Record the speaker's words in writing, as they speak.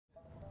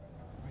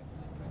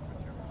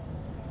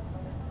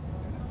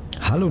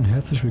Hallo und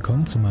herzlich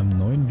willkommen zu meinem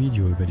neuen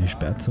Video über die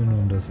Sperrzone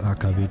um das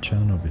AKW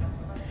Tschernobyl.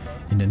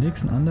 In der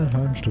nächsten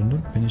anderthalben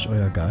Stunde bin ich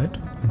euer Guide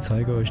und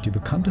zeige euch die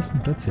bekanntesten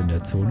Plätze in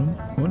der Zone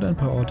und ein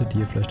paar Orte, die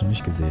ihr vielleicht noch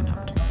nicht gesehen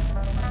habt.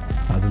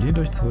 Also lehnt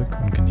euch zurück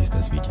und genießt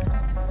das Video.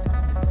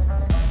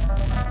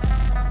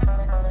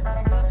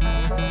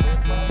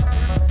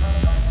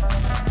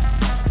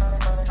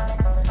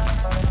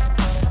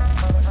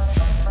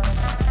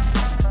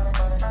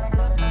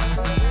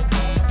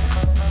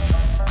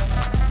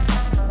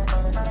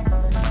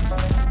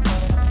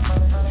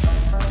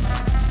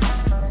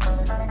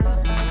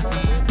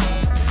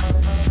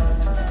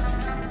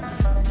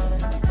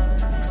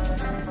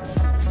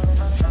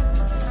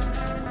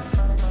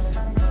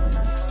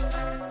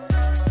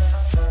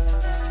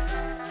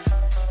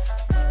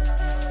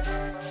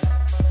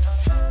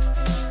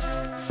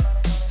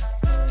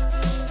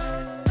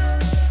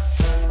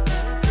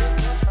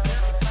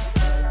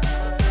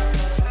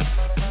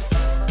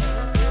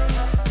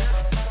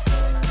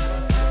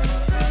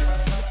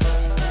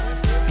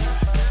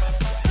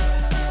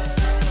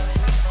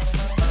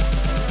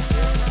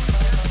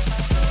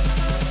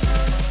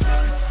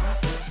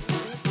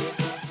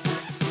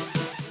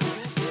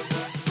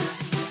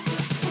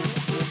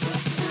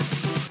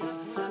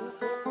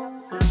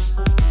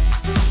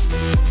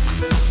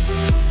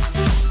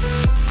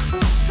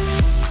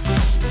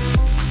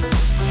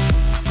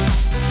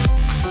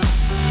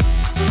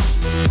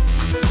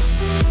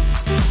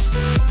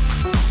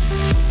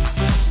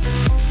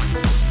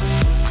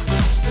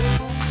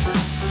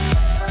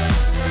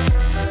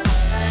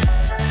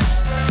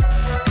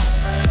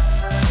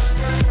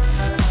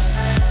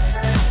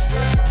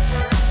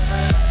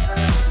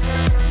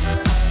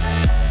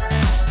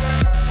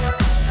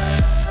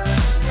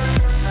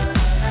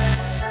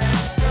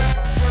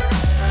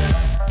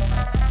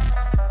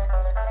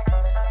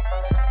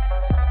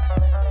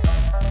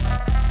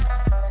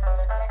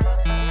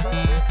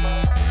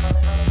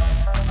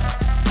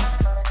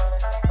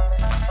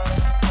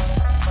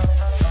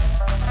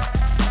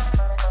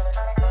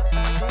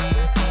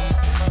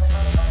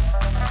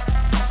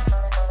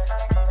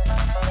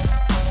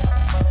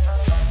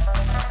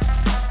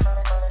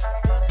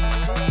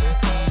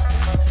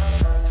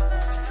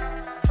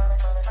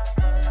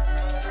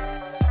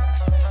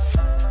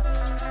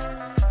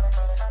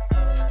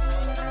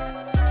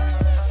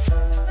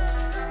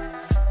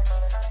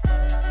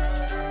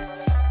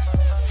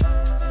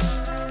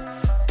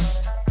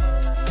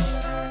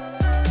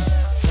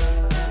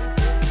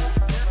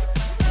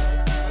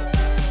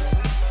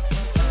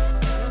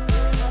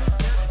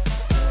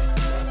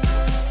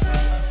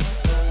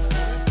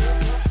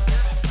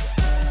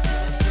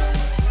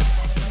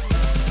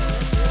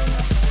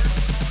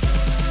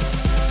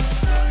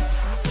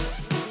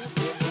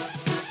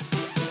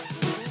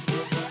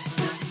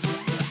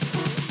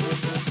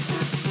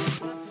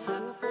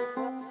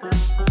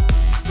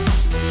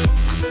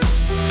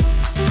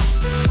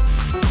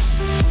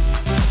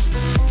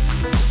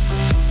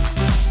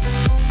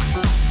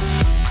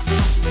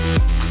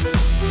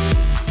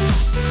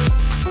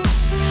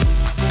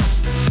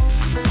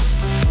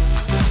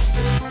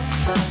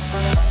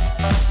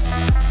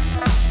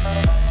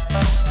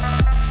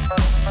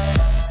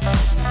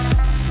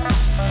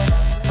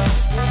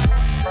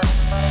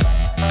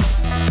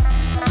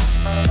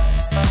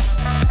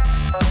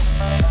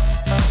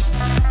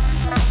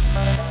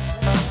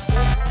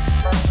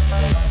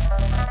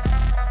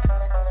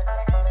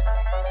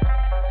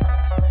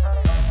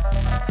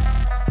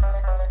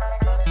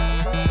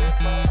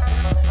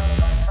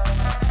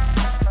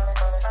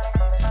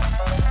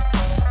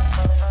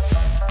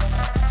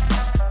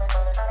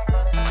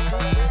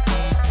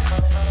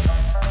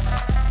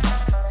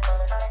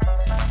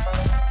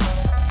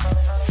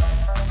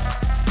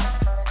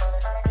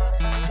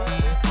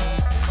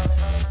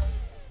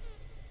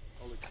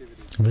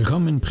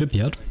 Willkommen in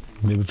Pripyat.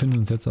 Wir befinden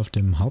uns jetzt auf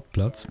dem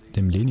Hauptplatz,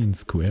 dem Lenin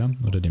Square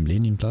oder dem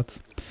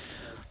Leninplatz,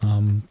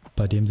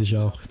 bei dem sich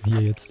auch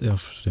hier jetzt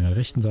auf der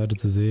rechten Seite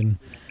zu sehen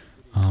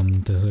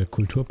der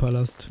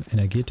Kulturpalast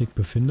Energetik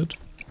befindet.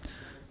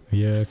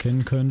 Wie ihr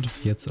erkennen könnt,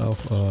 jetzt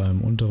auch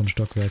im unteren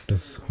Stockwerk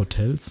des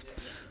Hotels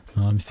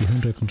ist die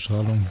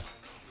Hintergrundstrahlung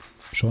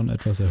schon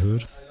etwas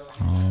erhöht,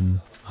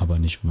 aber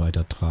nicht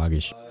weiter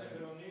tragisch.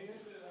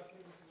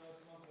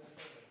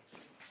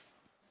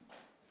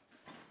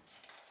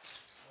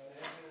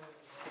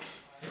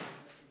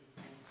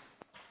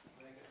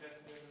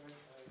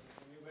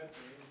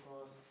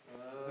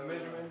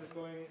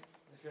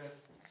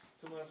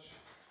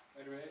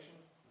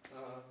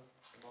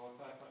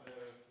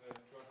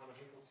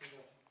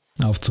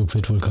 Aufzug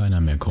wird wohl keiner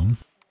mehr kommen.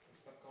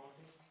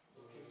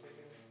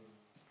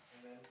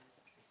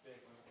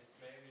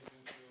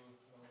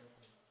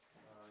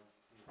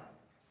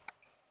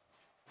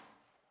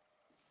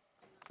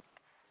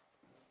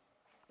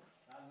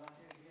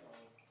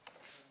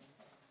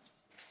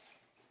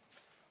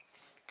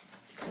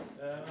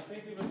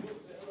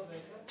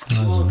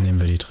 Also nehmen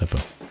wir die Treppe.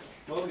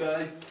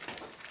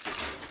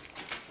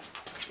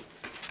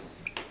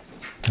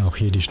 Auch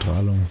hier die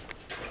Strahlung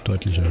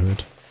deutlich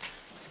erhöht.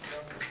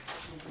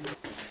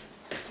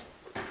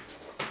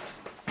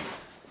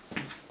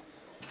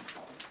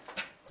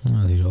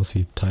 aus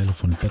wie Teile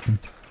von Betten.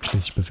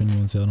 Schließlich befinden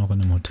wir uns ja noch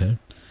in einem Hotel.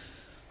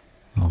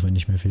 Auch wenn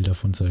nicht mehr viel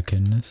davon zu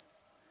erkennen ist.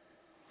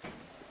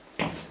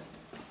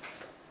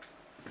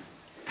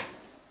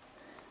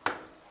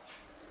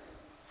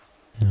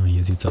 Ja,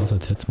 hier sieht es aus,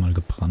 als hätte es mal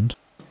gebrannt.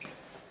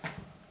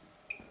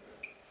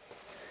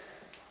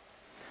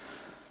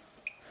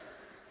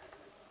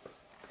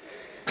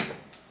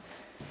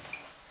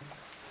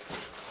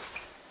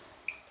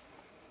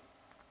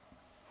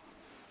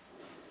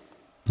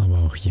 Aber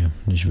auch hier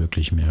nicht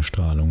wirklich mehr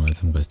Strahlung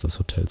als im Rest des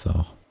Hotels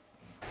auch.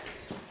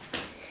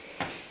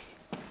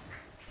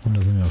 Und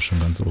da sind wir auch schon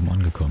ganz oben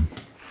angekommen.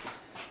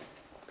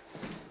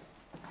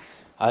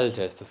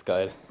 Alter, ist das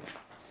geil.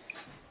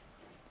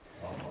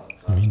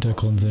 Im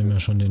Hintergrund sehen wir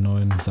schon den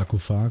neuen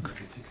Sarkophag,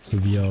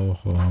 sowie auch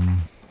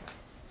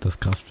das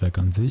Kraftwerk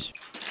an sich.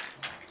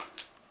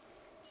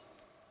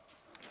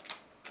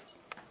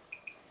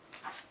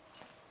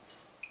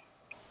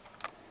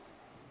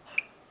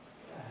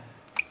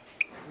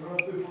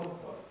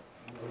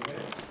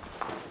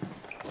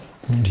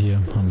 Und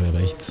hier haben wir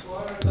rechts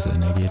das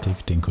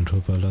Energetik, den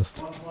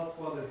Kulturpalast.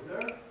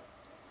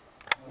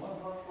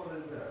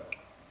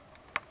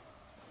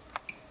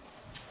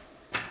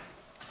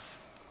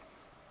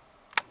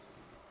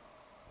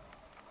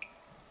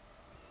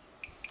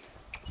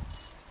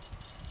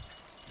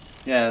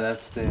 Yeah,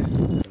 that's the...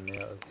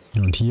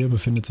 Und hier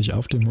befindet sich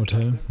auf dem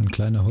Hotel ein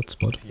kleiner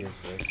Hotspot. Wir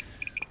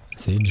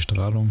sehen, die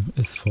Strahlung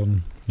ist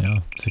von ja,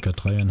 ca.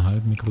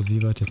 3,5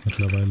 Mikrosievert jetzt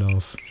mittlerweile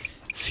auf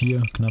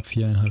knapp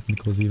 4,5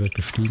 Mikrosievert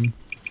gestiegen.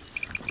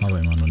 Aber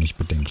immer noch nicht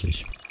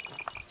bedenklich.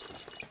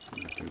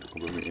 Ich denke, da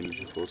kommt bei mir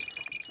Ähnliches raus.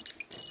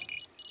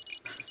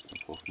 Da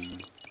braucht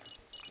man...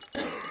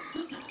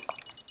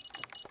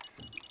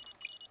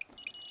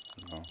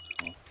 Genau,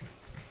 schau.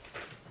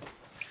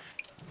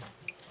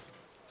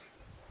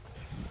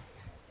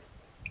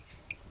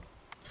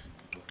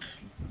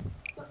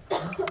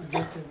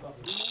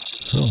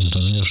 So, und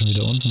da sind wir schon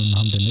wieder unten und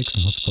haben den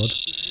nächsten Hotspot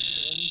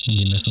in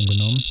die Messung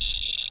genommen.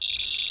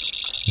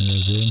 Wie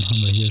wir sehen,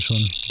 haben wir hier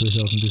schon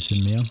durchaus ein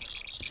bisschen mehr.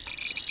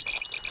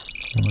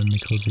 9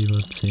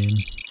 Mikrosievert,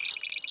 10.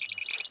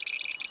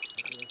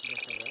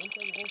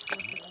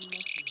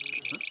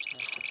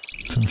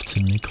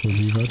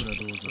 Mikrosievert.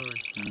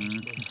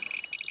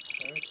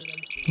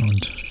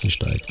 Und sie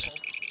steigt.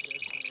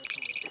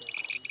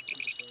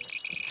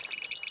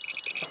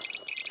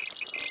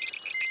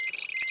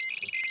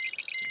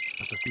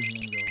 Hat das Ding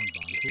irgendwie auch einen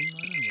Warnton,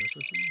 Alter? Weißt du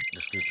das nicht?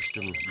 Das geht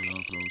bestimmt, ja,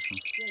 glaube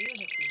ich.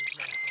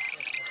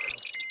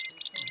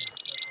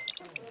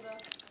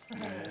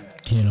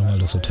 Hier nochmal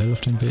das Hotel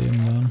auf den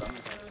B-Ebenen.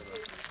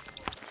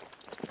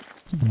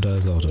 Und da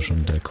ist auch da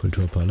schon der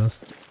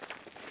Kulturpalast.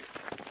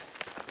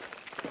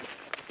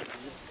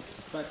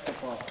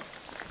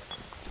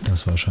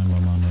 Das war scheinbar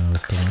mal ein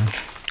Restaurant.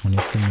 Und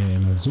jetzt sind wir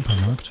im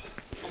Supermarkt.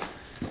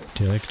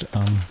 Direkt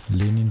am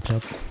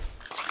Leninplatz.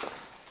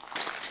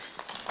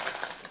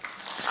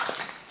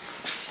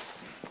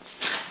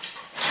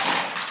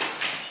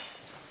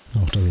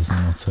 Auch das ist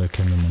nur noch zu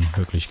erkennen, wenn man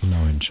wirklich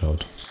genau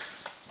hinschaut.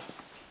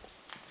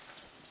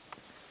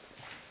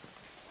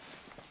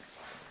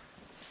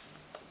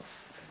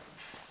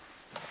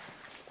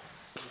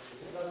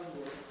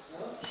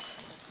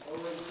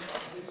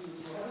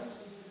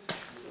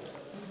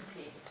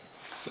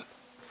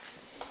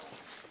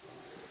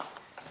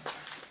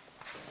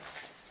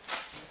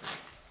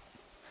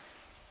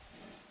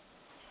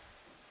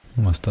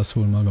 Was das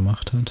wohl mal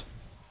gemacht hat.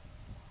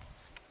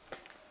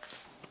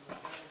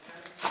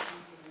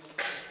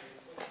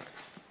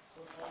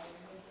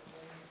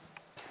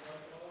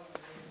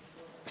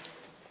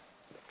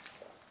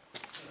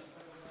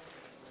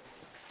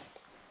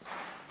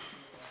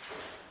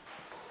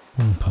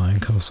 Ein paar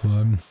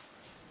Einkaufswagen.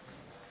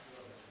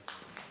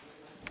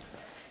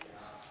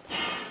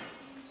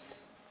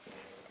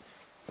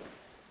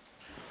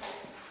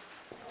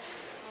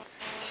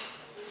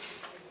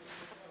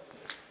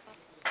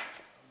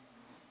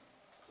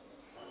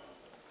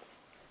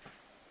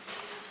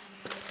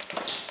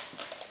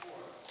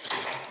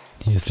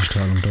 Hier ist die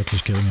Strahlung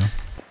deutlich geringer.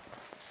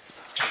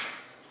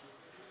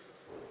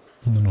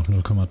 Nur noch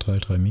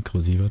 0,33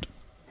 Mikrosievert.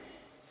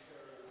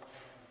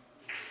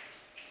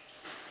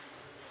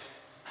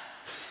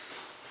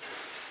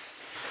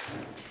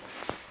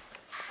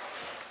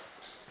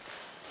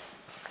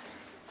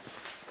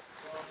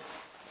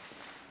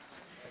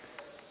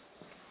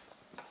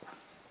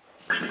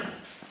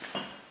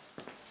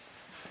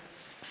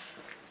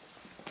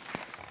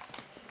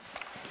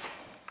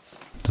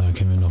 Da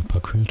kennen wir noch ein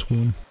paar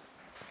Kühltruhen.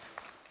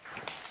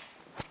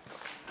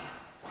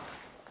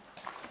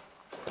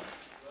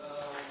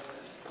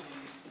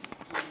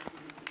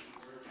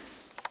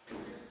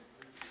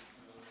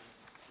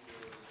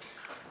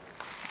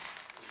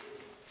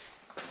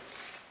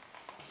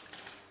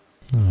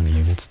 Und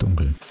hier wird's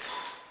dunkel.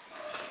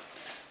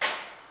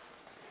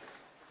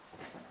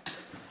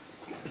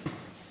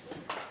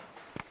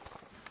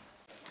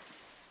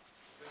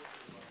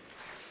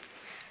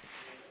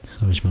 Jetzt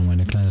habe ich mal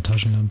meine kleine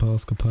Taschenlampe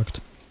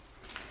ausgepackt.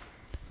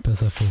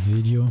 Besser fürs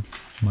Video,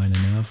 meine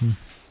Nerven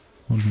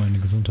und meine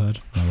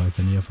Gesundheit. Man weiß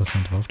ja nie, auf was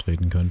man drauf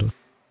treten könnte.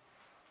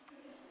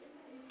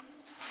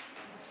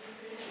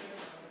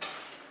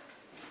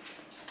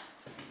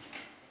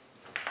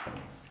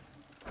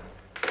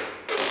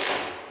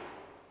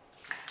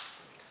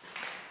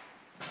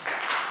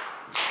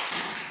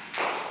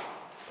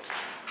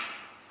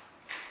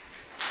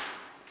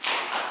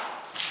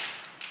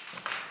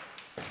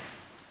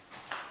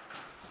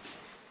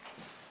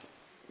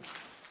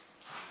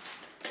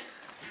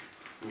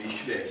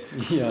 Nicht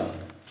schlecht. Ja.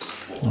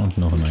 Und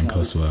noch ein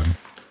Einkaufswagen.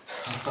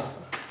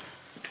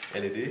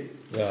 LED?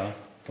 Ja,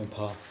 so ein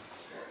paar.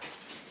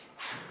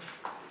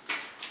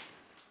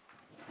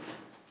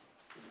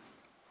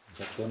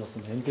 Ich hab zwar noch so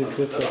einen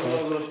Henkelgriff Das dabei.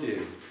 kann man so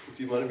stehen.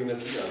 Die Meinung ging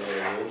jetzt nicht an,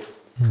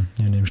 oder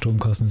so. In dem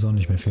Stromkasten ist auch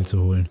nicht mehr viel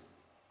zu holen.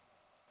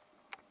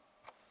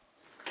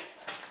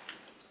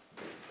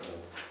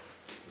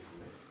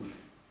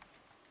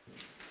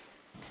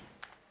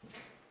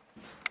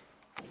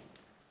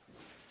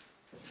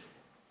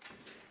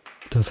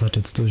 Das hat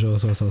jetzt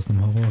durchaus was aus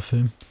einem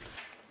Horrorfilm.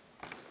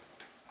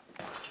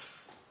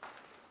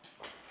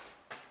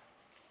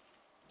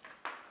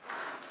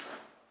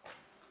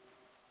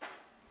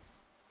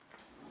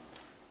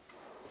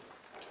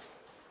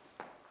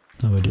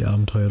 Aber die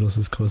Abenteuerlust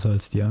ist größer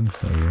als die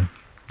Angst, also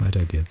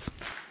weiter geht's.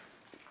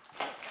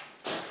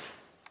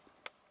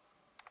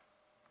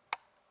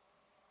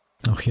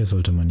 Auch hier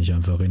sollte man nicht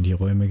einfach in die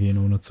Räume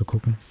gehen, ohne zu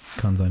gucken.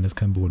 Kann sein, dass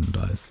kein Boden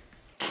da ist.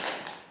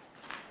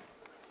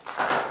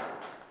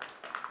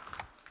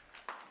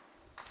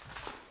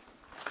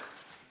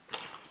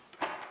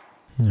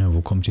 Ja,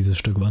 wo kommt dieses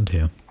Stück Wand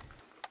her?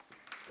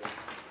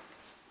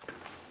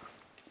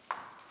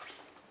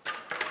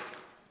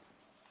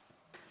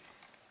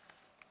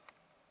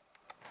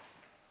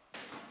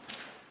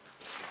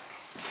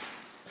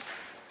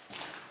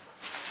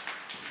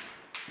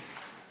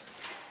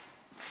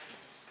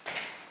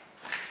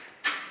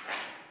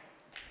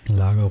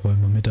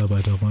 Lagerräume,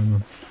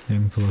 Mitarbeiterräume,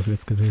 irgend sowas wird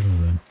es gewesen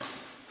sein.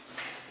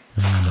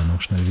 Ja, und dann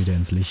auch schnell wieder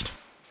ins Licht.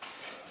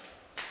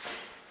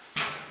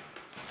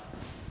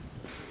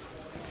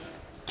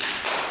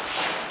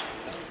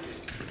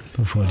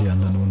 Bevor die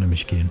anderen ohne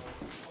mich gehen.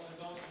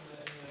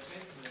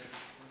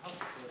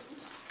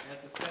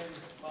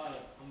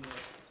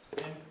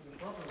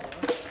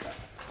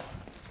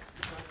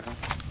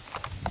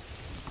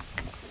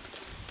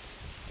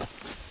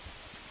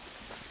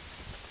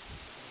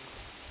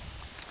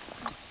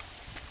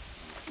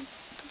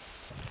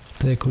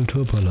 Der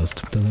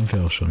Kulturpalast, da sind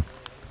wir auch schon.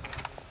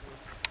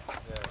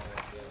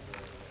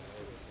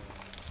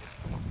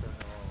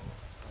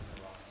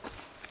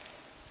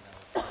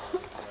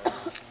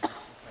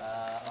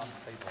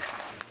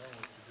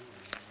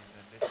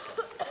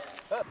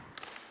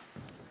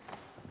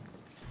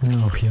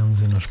 Ja, auch hier haben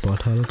sie eine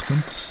Sporthalle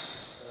drin.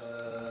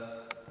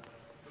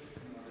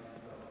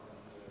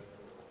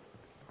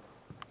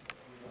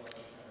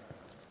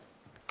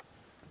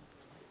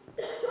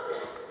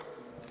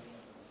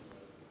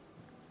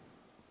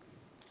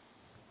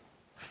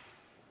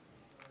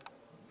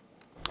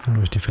 Und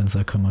durch die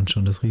Fenster kann man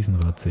schon das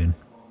Riesenrad sehen.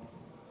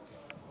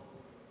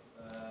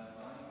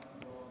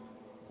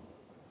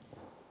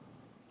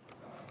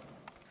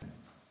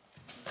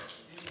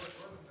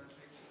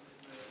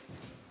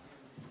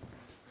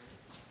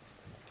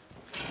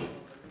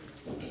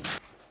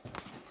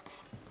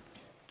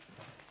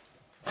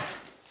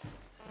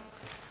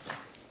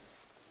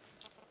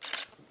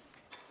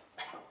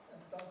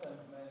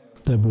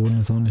 Der Boden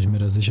ist auch nicht mehr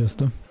der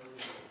sicherste.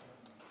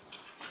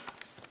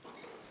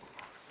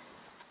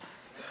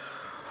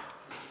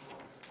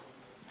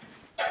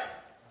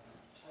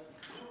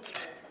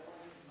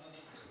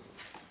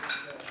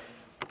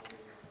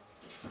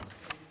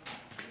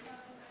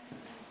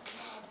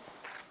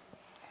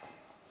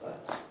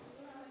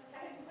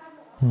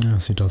 Ja,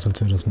 sieht aus,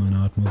 als wäre das mal eine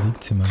Art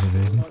Musikzimmer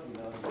gewesen.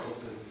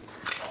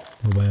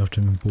 Wobei auf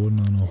dem Boden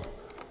auch noch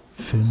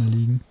Filme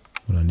liegen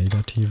oder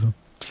Negative.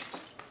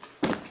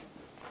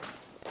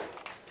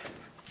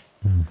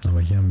 Aber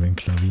hier haben wir ein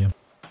Klavier.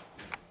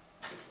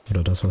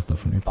 Oder das, was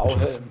davon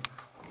übrig ist.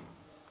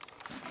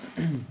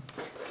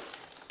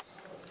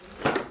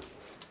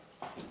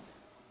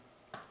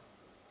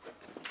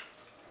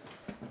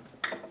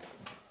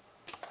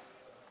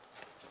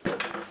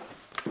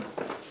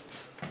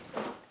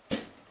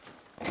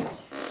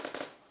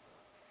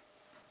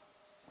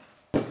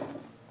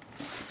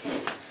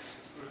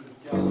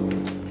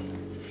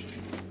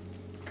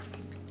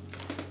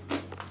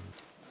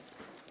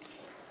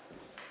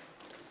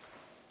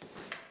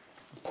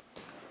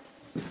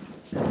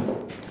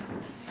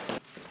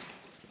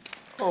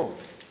 Oh.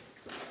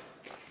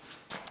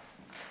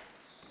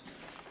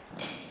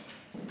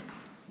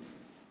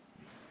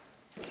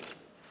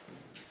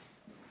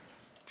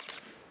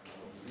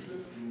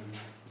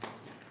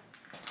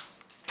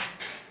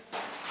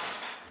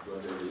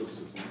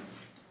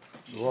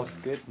 Ja,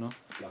 es geht, ne?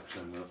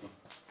 Flakscheinwerfer.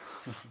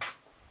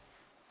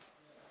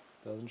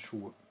 Da sind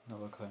Schuhe,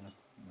 aber keine. Ja,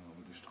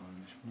 aber die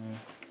strahlen nicht. Nee.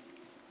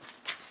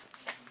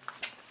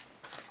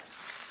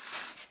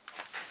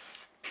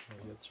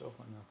 Ja, hier hat sich auch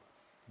einer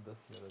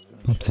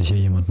Ob sich hier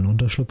jemand einen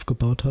Unterschlupf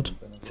gebaut hat?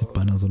 Sieht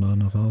beinahe so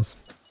danach aus.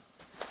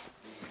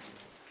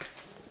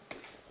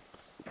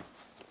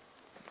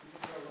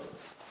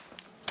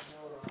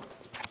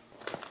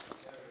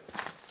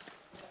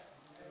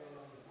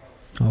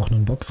 Auch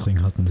einen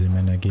Boxring hatten sie im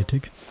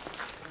Energetik.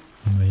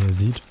 Wie man hier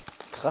sieht.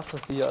 Krass,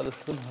 was die hier alles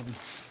drin haben.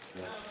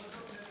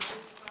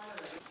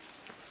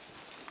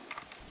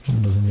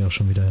 Und da sind wir auch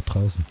schon wieder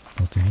draußen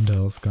aus dem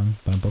Hinterausgang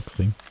beim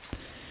Boxring.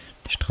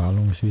 Die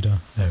Strahlung ist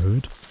wieder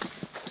erhöht.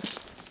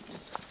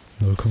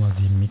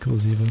 0,7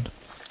 Mikrosievert. Wir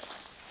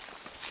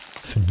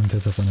befinden uns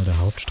jetzt auf einer der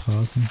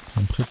Hauptstraßen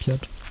von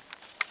Pripyat.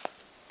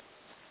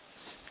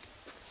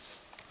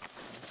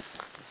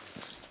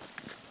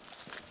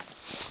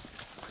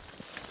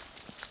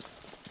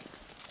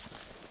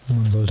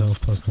 Man sollte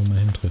aufpassen, wo man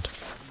hintritt.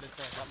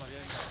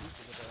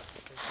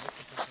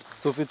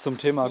 So viel zum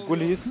Thema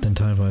Gullis. Denn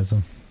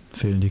teilweise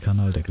fehlen die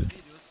Kanaldeckel.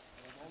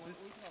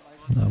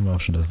 Da haben wir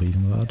auch schon das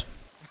Riesenrad.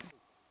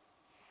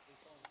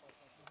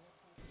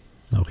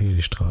 Auch hier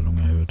die Strahlung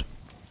erhöht.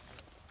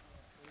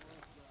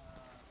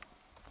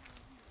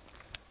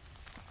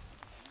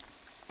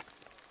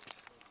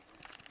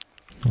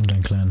 Und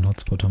einen kleinen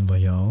Hotspot haben wir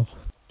hier auch.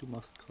 Du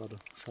machst gerade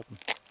Schatten.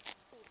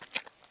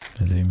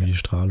 Wir sehen, wie die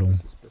Strahlung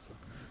Das ist besser.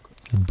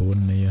 in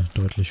Bodennähe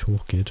deutlich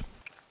hochgeht.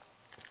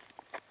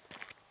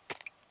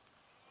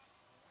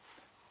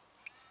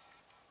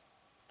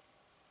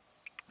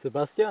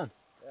 Sebastian,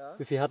 Ja?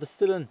 wie viel hattest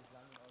du denn?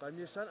 Bei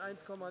mir stand 1,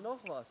 noch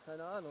was,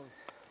 keine Ahnung.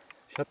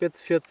 Ich habe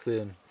jetzt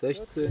 14,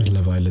 16,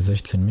 Mittlerweile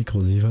 16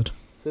 Mikrosievert.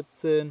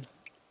 17,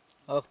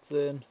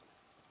 18.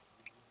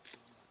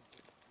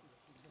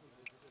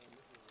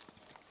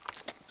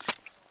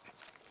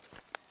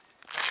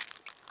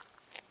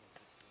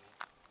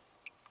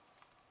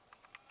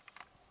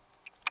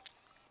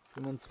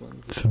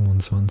 ...25,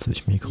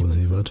 25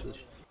 Mikrosievert.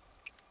 27,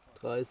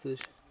 30.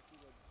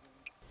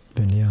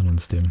 Wir nähern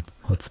uns dem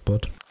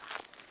Hotspot.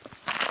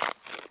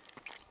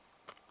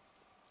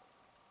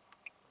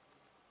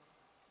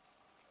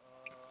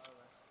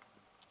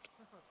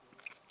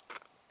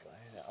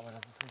 Geil, aber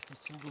das ist richtig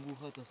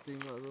zugewuchert, das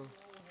Ding, also.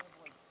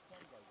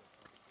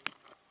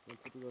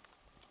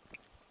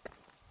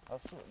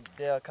 Hast du,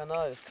 der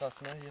Kanal ist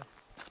krass, ne, hier.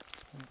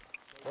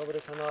 Ich glaube,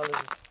 der Kanal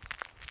ist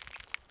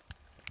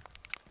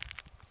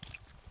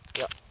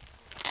es. Ja,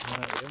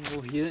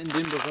 irgendwo hier in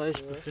dem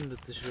Bereich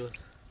befindet sich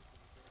was.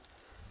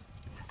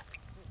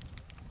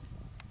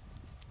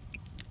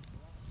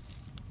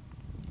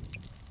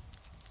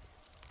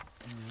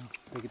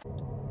 Ja,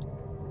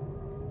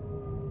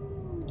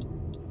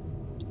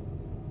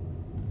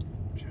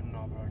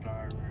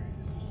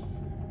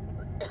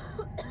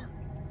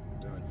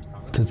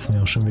 Jetzt sitzen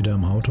wir auch schon wieder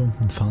im Auto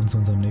und fahren zu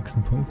unserem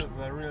nächsten Punkt.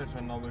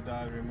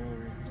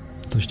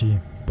 Durch die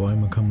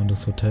Bäume kann man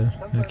das Hotel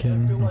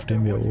erkennen, auf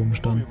dem wir oben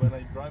standen.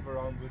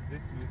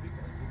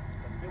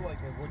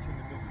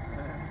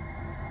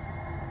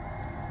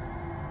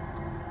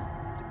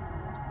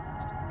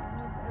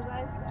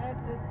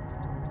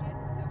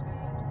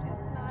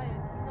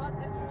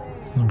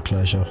 Und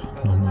gleich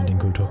auch nochmal in den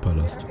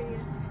Kulturpalast.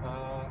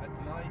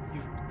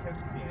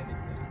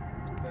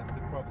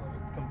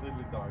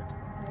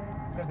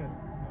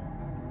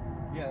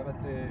 Yeah, but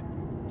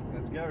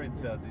as Garrett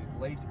said,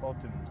 the late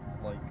autumn,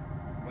 like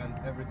when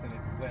everything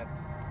is wet,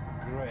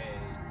 gray,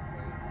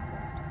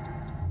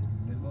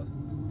 and it was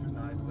too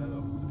nice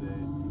weather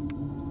today.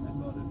 I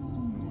thought it was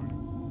normal.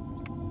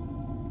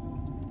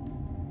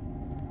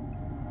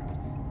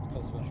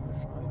 das war schon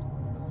beschneiden.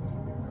 Das war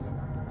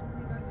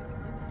schon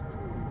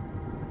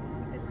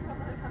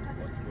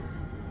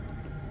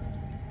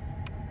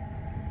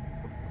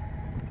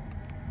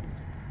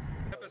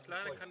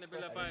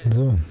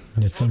So,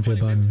 jetzt sind wir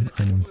bei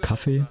einem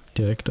Café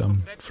direkt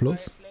am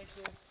Fluss.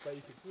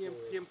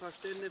 Hier ein paar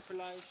Stände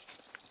vielleicht.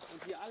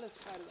 Und hier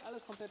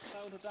alles komplett frei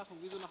unter Dach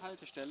und wie so eine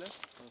Haltestelle.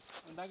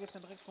 Und da geht es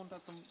dann direkt runter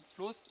zum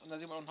Fluss und da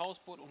sieht man auch ein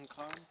Hausboot und einen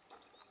Kran.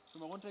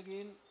 Können wir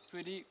runtergehen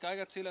für die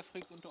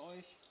Geigerzähler-Freaks unter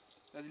euch.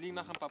 Da liegen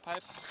nachher ein paar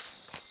Pipen.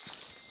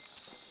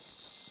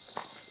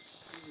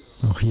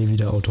 Auch hier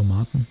wieder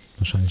Automaten,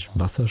 wahrscheinlich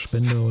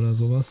Wasserspender oder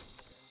sowas.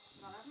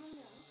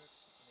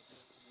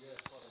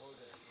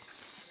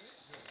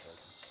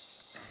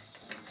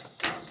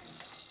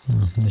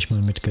 Ja, nicht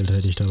mal mit Geld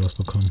hätte ich da was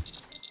bekommen.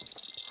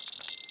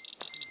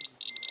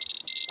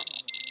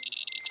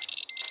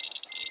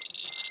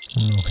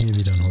 Und auch hier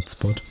wieder ein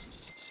Hotspot.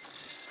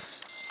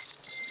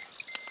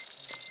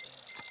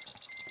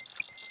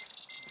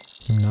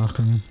 Im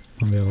Nachgang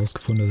haben wir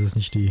herausgefunden, dass es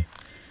nicht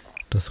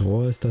das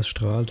Rohr ist, das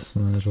strahlt,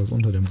 sondern etwas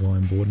unter dem Rohr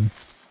im Boden.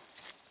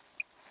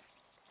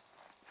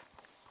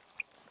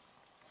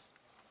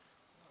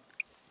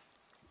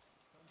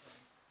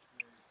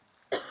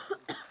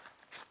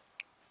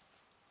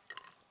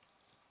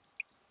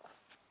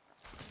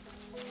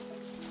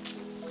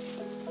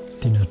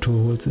 Die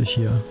Natur holt sich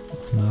hier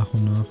nach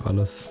und nach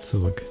alles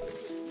zurück.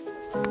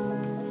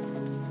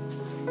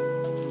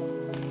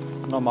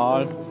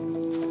 normal.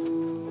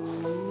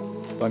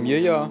 Bei mir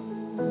ja.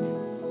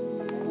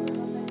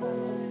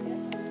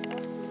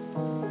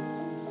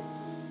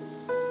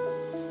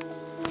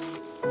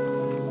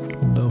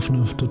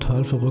 eine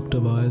total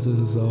verrückte Weise ist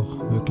es auch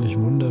wirklich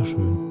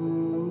wunderschön.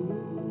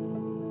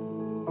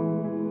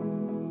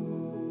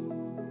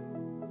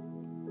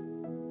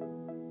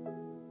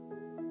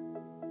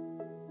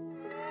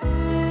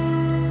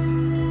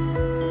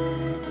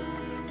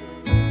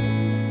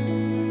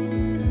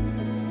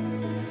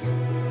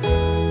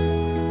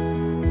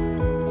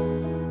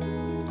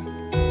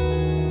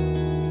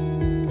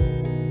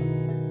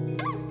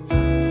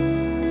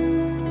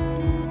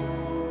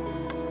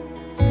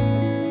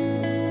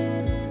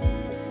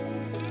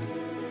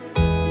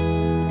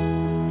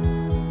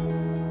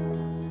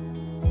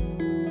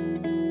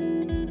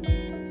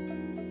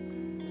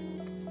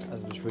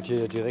 Ich würde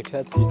hier direkt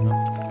herziehen, ne?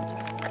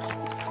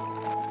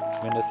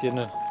 Wenn das hier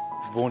eine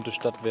bewohnte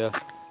Stadt wäre.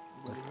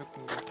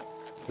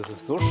 Das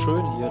ist so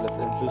schön hier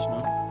letztendlich,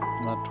 ne?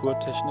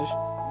 Naturtechnisch.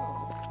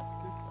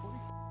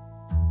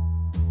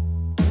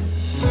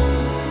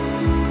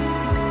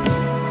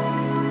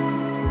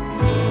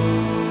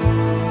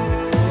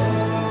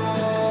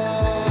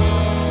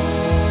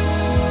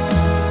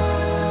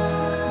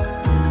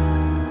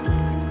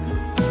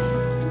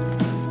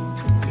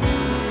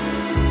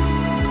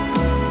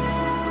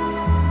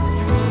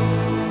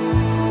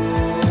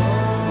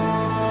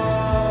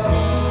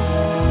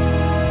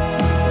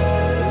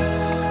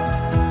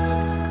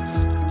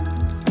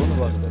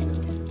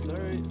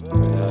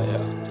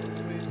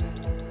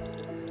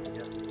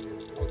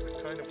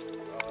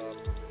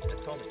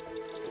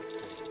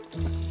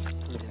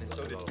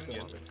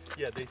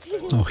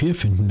 Auch hier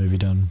finden wir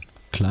wieder einen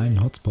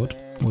kleinen Hotspot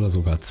oder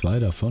sogar zwei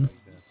davon,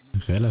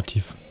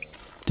 relativ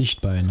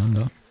dicht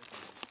beieinander.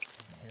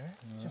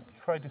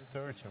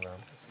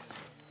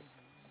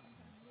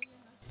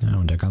 Ja,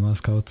 und der Gamma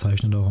Scout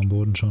zeichnet auch am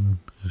Boden schon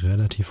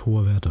relativ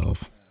hohe Werte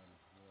auf.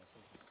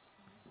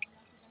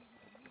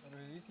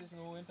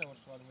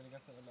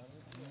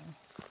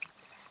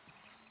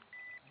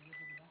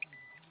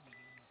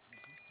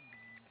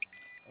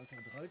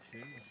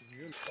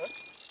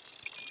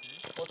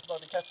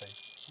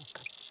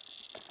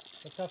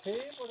 Das Café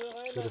wurde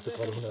rein. Das ist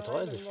gerade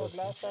 130 fast.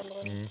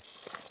 Ne?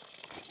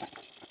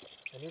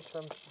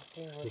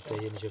 Das liegt ja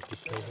hier nicht auf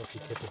die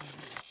Kette.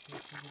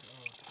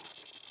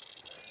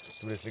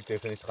 Du, das liegt ja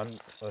jetzt ja nicht dran,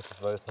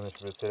 weil es so eine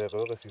spezielle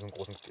Röhre ist, die so einen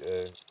großen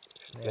Fläche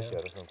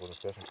hat, das ist so ein großes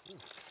Flächen.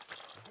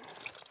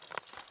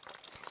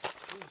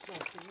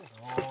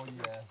 Oh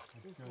yeah.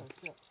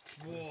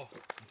 Wow.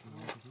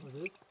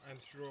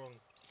 I'm strong.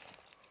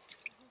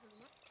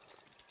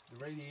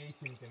 The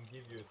radiation can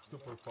give you a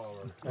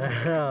superpower.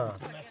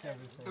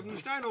 Wenn ein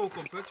Stein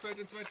hochkommt, plötzlich fällt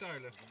in zwei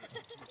Teile.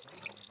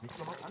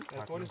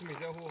 Der vorne ist nämlich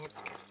sehr hoch.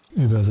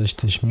 Über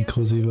 60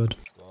 Mikrosievert.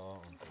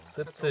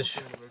 70.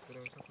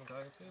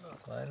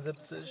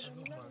 73.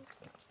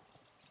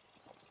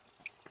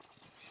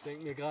 Ich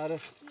denke mir gerade,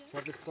 ich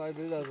habe jetzt zwei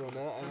Bilder so,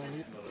 ne? Einmal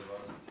hier.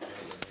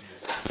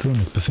 So, und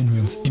jetzt befinden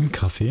wir uns im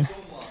Café,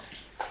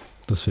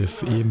 das wir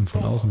eben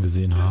von außen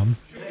gesehen haben.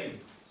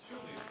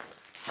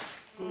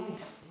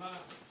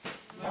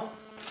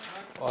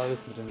 Oh,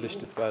 das mit dem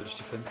Licht ist geil durch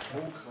die Fenster.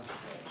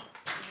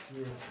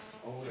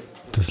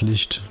 Das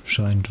Licht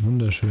scheint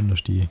wunderschön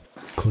durch die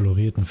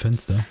kolorierten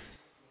Fenster.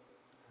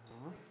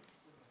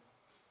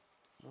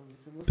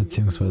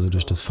 Beziehungsweise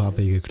durch das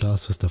farbige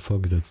Glas, was davor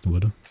gesetzt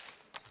wurde.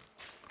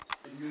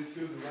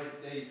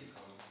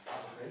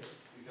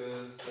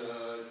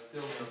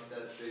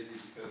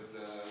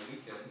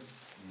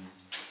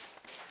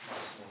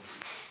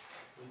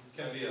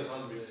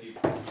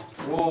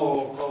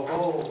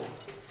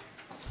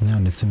 Ja,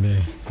 und jetzt sind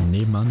wir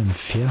nebenan im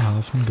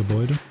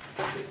Fährhafengebäude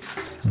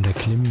und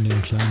erklimmen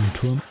den kleinen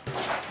Turm.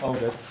 Oh,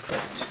 das ist geil.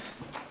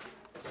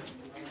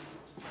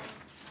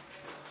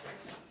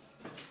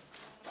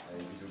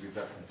 Wie du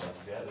gesagt hast,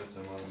 was wäre das,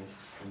 wenn man nicht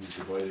in die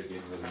Gebäude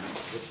gehen würde?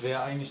 Das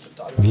wäre eigentlich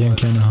total. Wie ein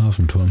kleiner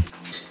Hafenturm.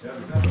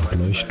 Oder auch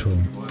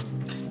Leuchtturm.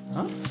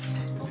 Ha?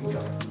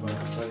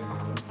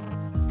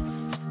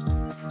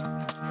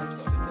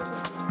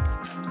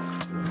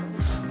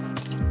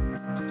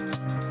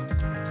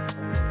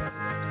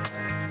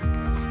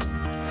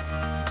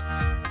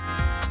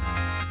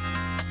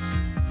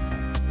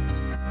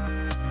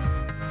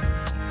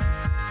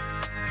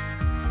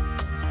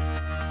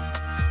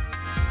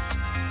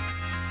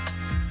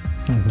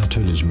 Und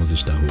natürlich muss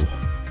ich da hoch.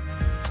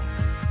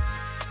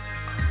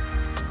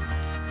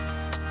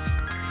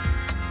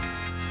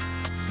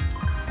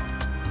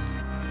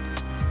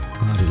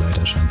 Ah, die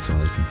Leiter scheint zu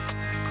halten.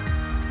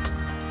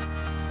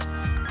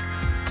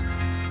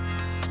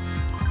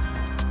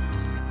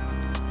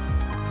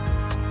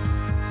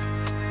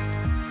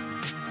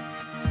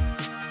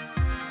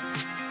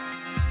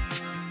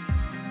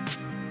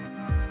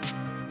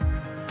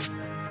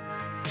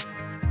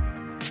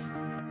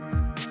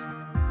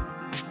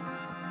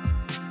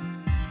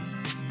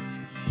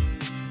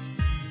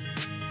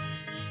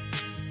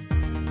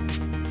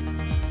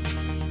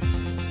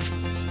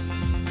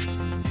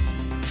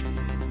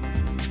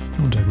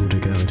 Und der gute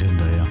Gerrit hinter.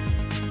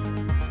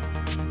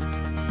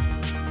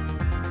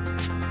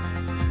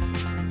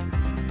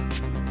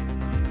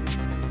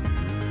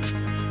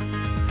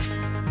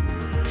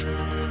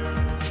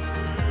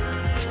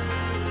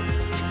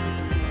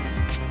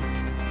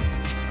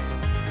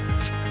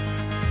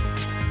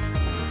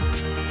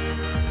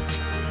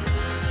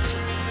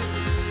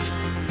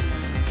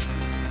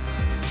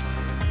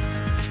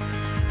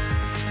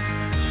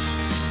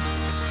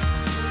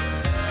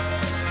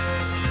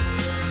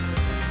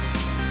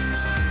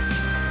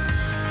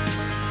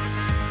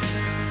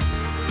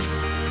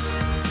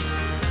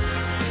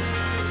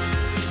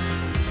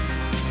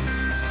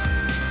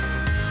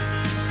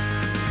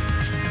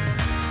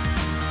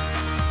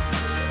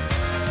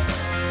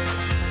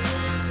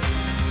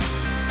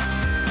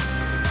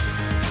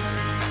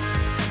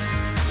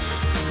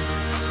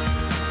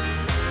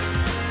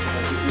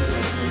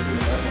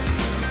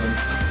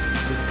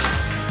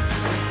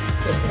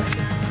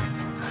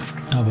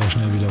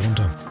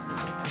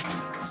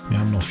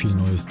 viel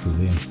Neues zu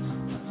sehen.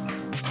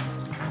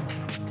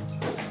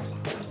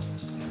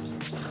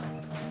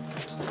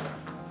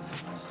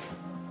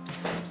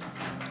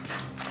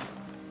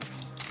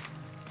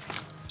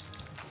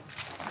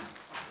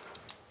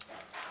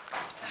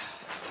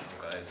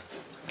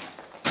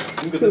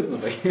 Umgesessen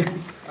oder?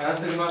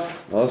 Hast du gemacht?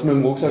 Ja, ist mit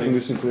dem Rucksack ein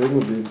bisschen kleben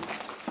geblieben.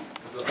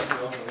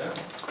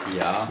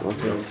 Ja, Okay.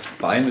 das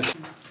Bein ist.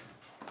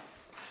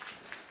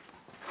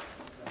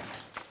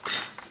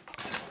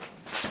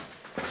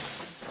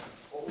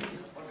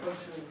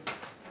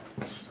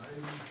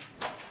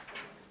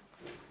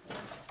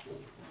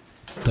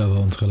 Da war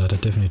unsere Leiter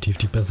definitiv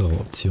die bessere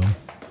Option.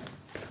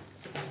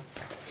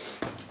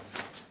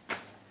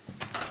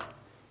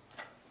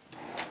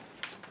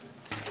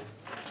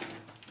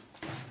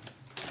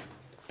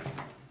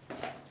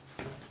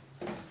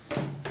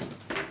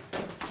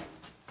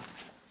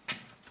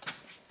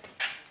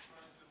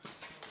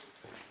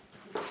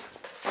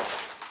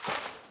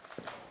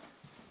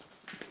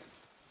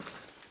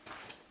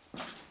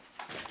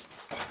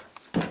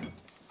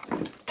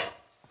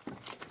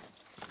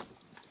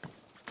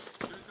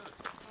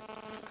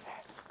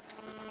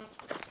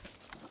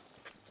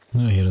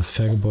 Ja, hier das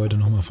Fährgebäude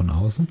nochmal von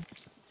außen.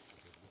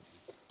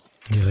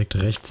 Direkt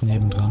rechts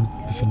nebendran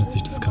befindet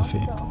sich das Café.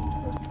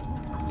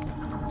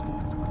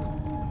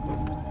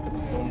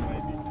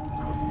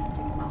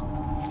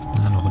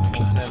 Ja, noch eine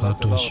kleine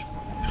Fahrt durch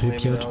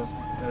Pripyat.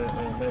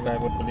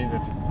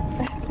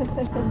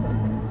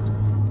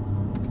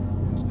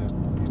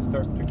 You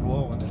start to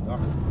glow in the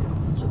dark.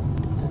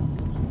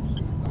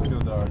 Too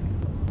dark.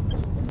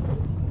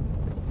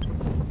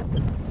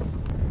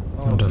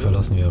 Und da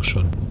verlassen wir auch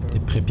schon die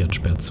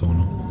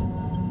Pripyat-Sperrzone.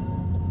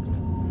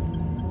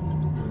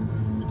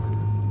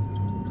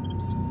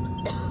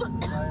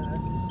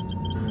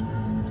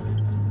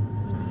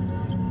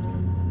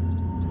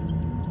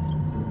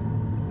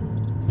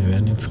 Wir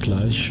werden jetzt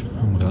gleich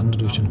am Rande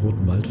durch den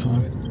Roten Wald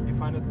fahren, Wir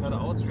fahren jetzt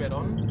geradeaus, straight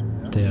on.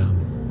 der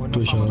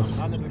durchaus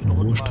eine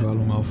hohe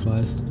Strahlung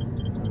aufweist.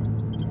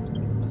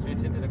 Das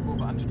wird hinter der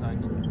Kurve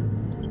ansteigen.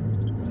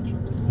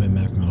 Wir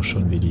merken auch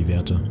schon, wie die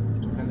Werte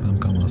beim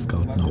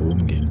Kamerascout nach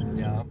oben gehen.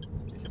 Ja,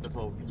 ich habe das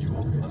mal auf Video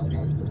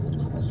anfängst.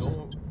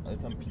 So,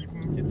 alles am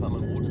Piepen, jetzt fahren wir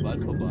am Roten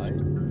Wald vorbei.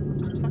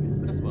 Zack,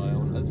 das war er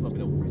und alles war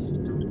wieder ruhig.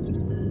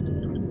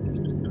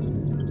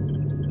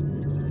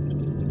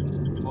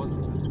 Vorsicht,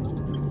 das ist noch.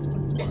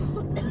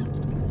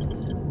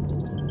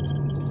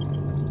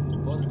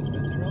 Vorsicht,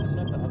 this road,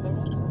 not the other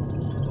one?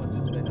 Or is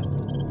this better?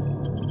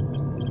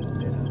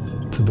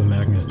 Zu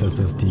bemerken ist, dass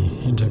das die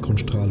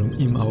Hintergrundstrahlung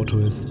im Auto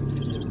ist.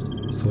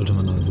 Sollte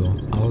man also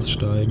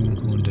aussteigen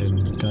und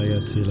den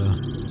Geigerzähler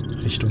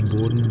Richtung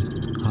Boden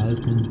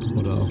halten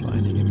oder auch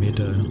einige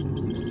Meter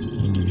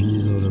in die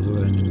Wiese oder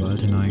sogar in den Wald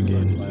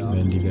hineingehen,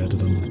 werden die Werte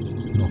dann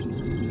noch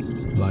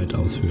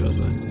weitaus höher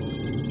sein.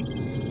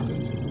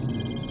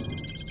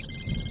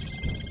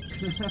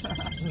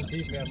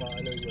 Die wären mal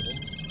alle hier rum.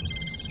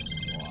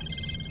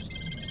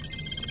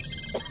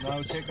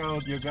 Now check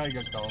out your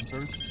Geiger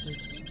counters.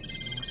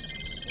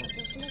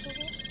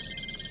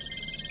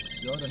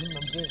 Ja, da hinten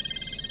am See.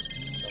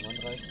 Da waren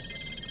 13.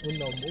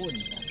 Und auf dem Boden.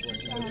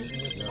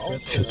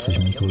 40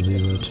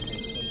 Mikrosievert.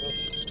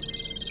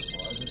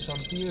 Boah, das ist schon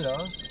viel,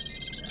 da.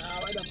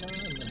 Ja,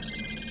 weiterfahren.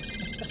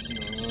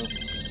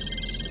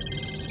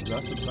 Du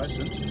hast du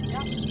 13?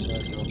 Ja,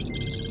 ich glaube.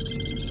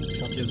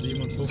 Ich habe hier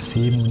 57.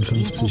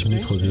 57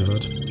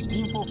 Mikrosievert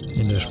 57.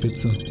 in der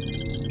Spitze.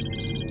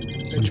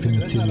 Und ich bin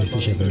mir ziemlich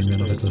sicher, wenn wir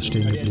noch etwas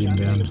stehen geblieben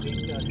wären,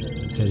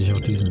 hätte ich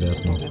auch diesen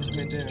Wert noch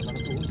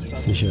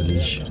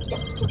sicherlich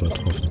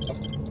übertroffen.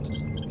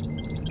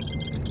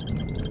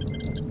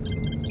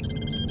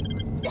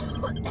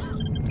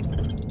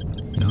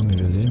 Ja, wie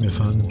wir sehen, wir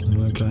fahren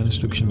nur ein kleines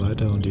Stückchen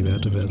weiter und die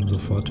Werte werden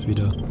sofort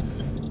wieder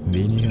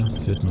weniger.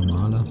 Es wird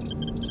normaler,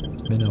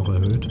 wenn auch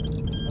erhöht.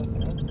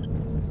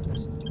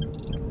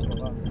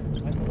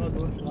 Einfach mal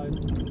durchschreiben.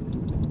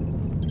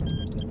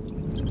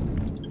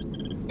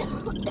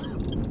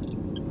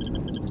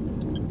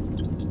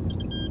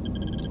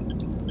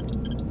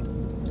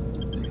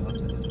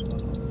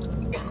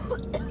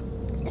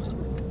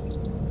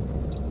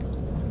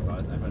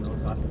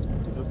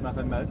 Ich muss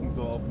nachher melden,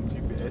 so auf dem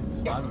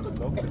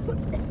GPS-Warnungslog.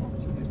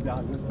 Das sieht ja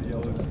lustig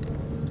aus.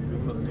 Wie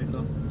viel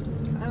Meter?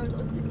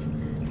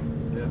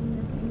 Ja.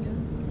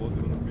 Rote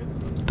 100 Meter.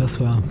 Das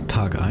war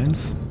Tag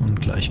 1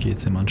 und gleich geht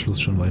es im Anschluss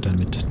schon weiter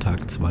mit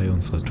Tag 2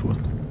 unserer Tour.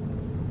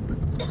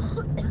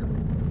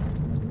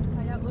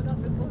 Ja, Urlaub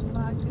mit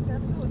Wohnwagen in der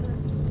Zone.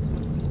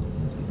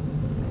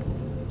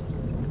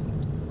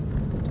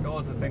 It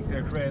also thinks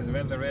you're crazy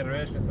when the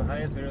radiation is the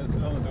highest, we're in a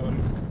slow zone.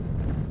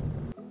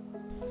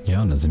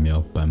 Ja, und da sind wir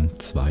auch beim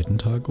zweiten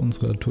Tag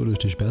unserer Tour durch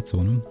die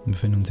Sperrzone. Wir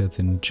befinden uns jetzt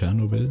in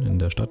Tschernobyl, in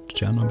der Stadt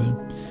Tschernobyl,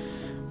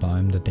 bei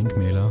einem der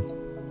Denkmäler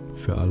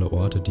für alle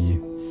Orte, die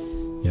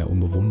ja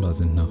unbewohnbar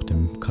sind nach der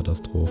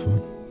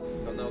Katastrophe.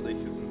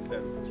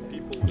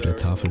 Auf der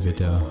Tafel wird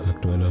der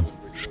aktuelle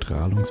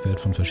Strahlungswert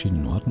von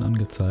verschiedenen Orten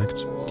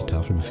angezeigt. Die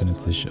Tafel befindet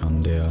sich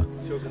an der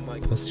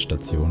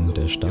Poststation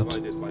der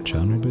Stadt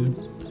Tschernobyl.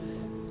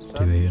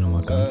 die wir hier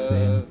nochmal ganz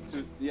sehen.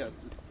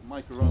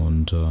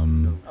 Und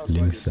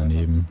links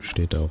daneben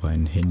steht auch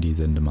ein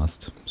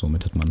Handysendemast.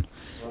 Somit hat man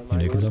in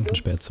der gesamten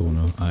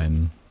Sperrzone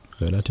einen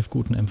relativ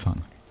guten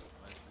Empfang.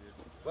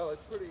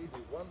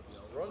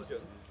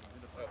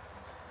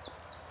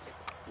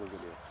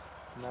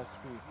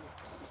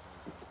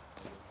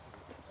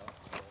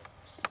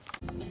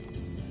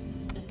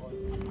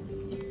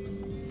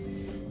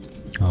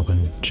 Auch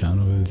in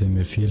Tschernobyl sehen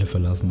wir viele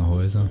verlassene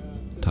Häuser,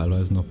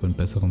 teilweise noch in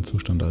besserem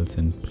Zustand als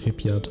in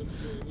Pripyat,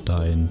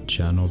 da in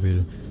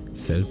Tschernobyl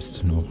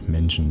selbst noch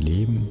Menschen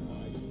leben.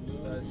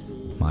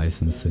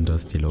 Meistens sind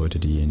das die Leute,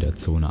 die in der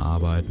Zone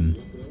arbeiten.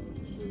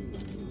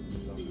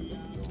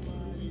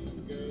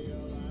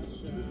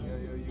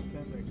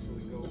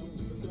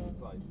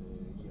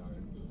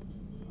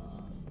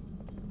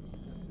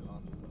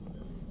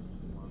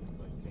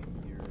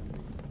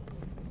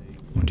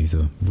 Und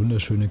diese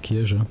wunderschöne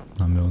Kirche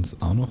haben wir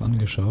uns auch noch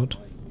angeschaut.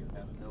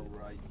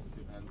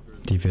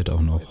 Die wird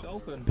auch noch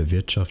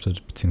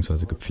bewirtschaftet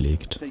bzw.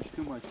 gepflegt.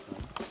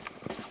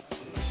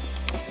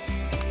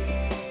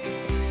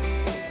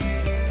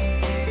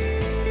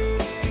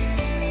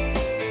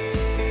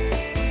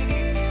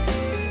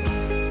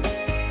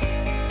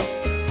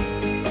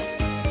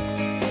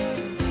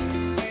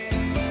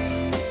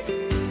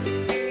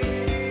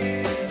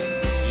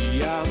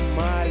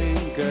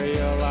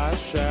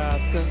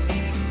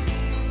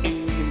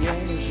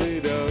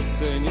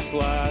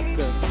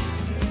 Сладко,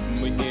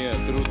 мне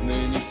трудно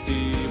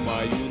нести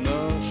мою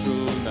ношу.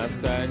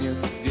 Настанет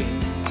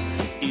день,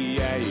 и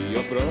я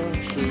ее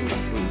брошу.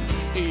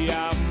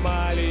 Я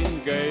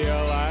маленькая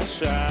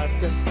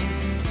лошадка,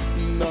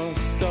 но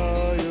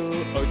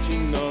стою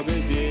очень много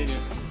денег.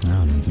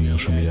 Ja, dann sind wir auch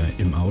schon wieder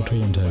im Auto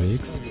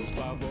unterwegs.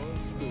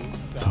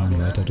 Fahren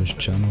weiter durch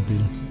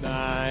Tschernobyl.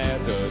 На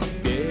этот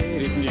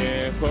берег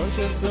мне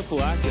хочется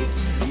плакать,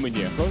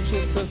 мне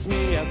хочется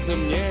смеяться,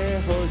 мне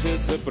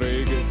хочется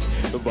прыгать,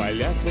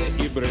 валяться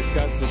и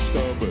брыкаться,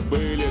 чтобы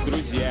были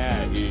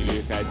друзья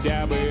или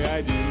хотя бы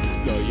один.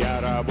 Но я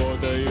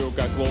работаю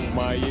как вол в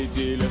моей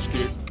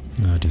тележке.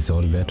 Ja, die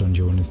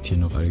Sowjetunion ist hier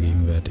noch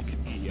allgegenwärtig.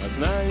 Я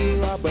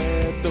знаю об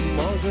этом,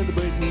 может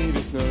быть не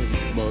весной,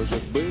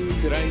 может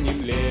быть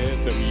ранним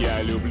летом.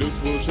 Я люблю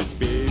слушать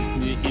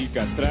песни и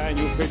костра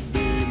нюхать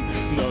дым,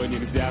 но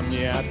нельзя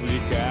мне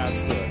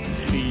отвлекаться,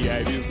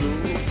 я везу.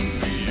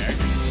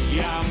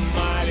 Я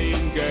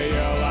маленькая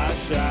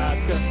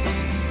лошадка.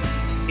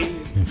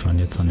 Wir fahren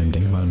jetzt an dem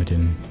Denkmal mit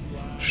den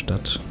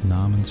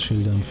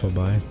Stadtnamensschildern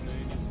vorbei,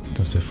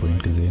 das wir vorhin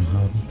gesehen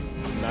haben.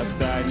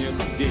 Настанет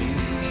день,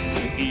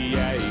 и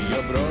я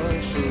ее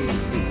брошу.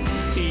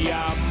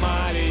 Я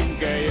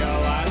маленькая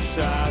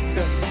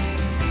лошадка,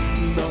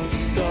 но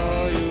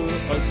стою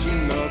очень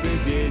много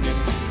денег.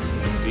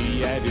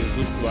 Я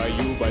везу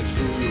свою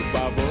большую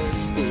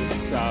повозку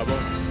с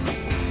тобой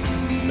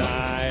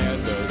на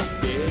этот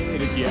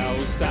берег. Я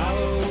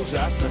устала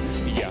ужасно,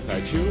 я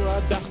хочу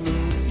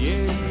отдохнуть,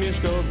 съесть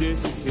мешков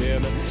 10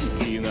 сена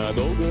и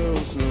надолго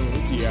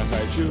уснуть. Я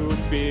хочу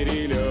к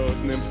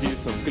перелетным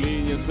птицам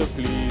вклиниться в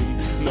клин,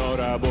 но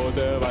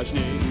работа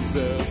важней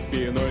за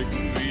спиной.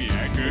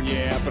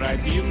 Мне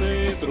противно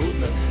и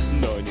трудно,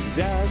 но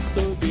нельзя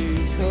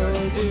отступить.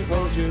 Хоть и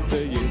хочется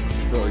есть,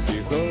 хоть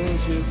и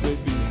хочется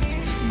пить,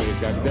 мы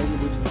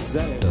когда-нибудь за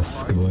это.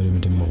 Das Gebäude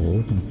mit dem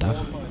roten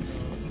Dach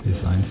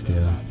ist eins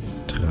der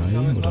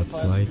 3 oder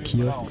 2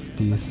 Kiosks,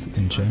 die es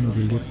in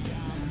Tschernobyl gibt,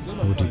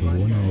 wo die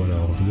Bewohner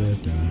oder auch wir,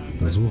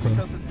 die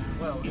Besucher,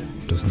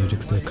 das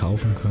Nötigste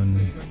kaufen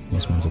können,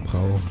 was man so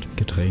braucht,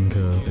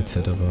 Getränke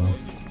etc.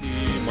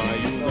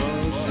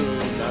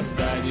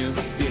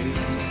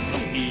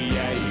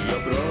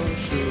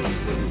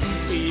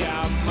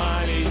 Я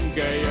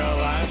маленькая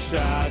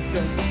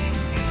лошадка,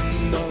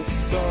 но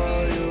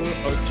стою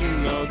очень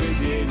много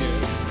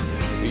денег.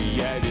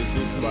 Я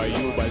везу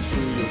свою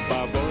большую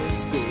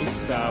повозку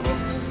с тобой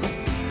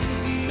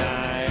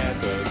на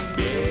этот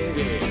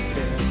берег.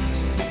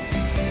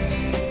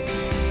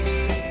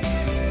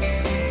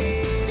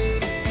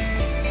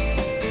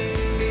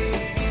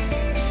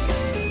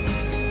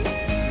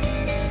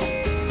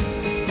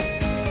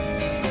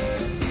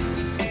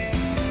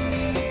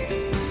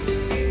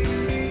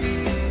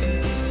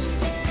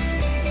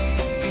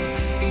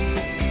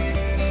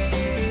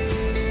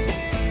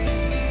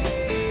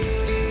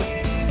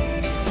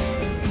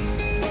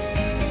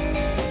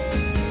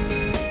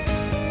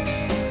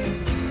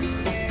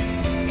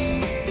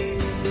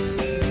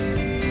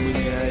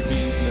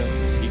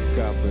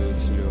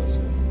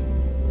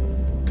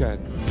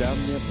 Когда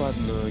мне под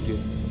ноги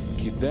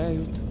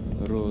кидают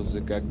розы,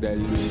 когда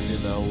люди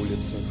на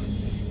улицах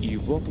и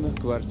в окнах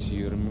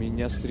квартир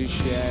меня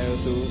встречают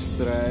и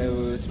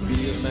устраивают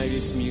пир на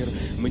весь мир.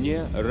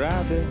 Мне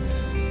рады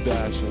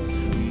даже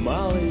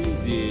малые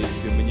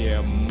дети, мне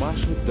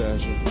машут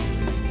даже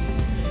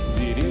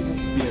деревья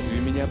в ветви,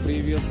 меня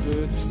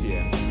приветствуют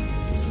все.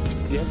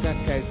 Все как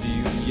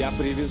один, я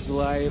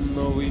привезла им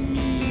новый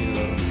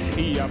мир.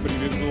 Я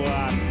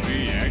привезла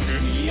век.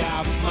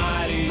 Я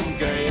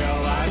маленькая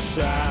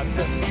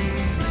лошадка,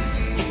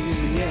 и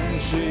мне мне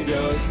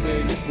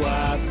живется не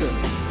сладко.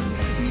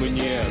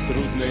 Мне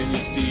трудно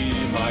нести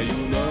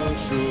мою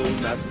ношу.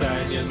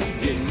 Настанет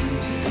день,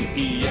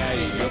 и я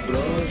ее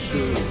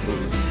брошу.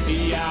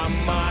 Я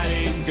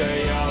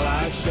маленькая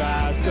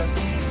лошадка,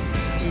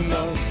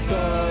 но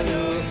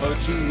стою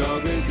очень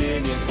много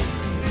денег.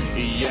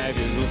 И я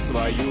везу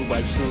свою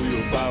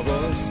большую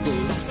повозку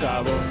с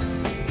того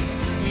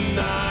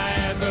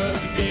на этот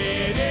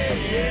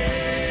берег.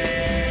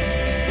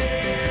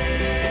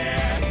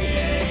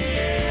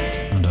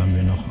 Und da haben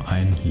wir noch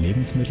ein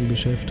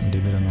Lebensmittelgeschäft, in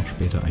dem wir dann noch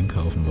später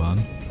einkaufen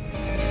waren.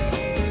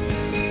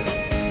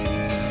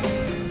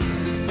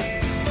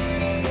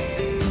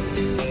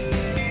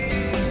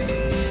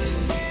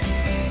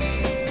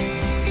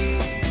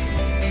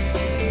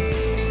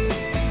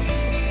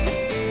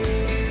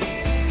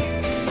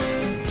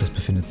 Das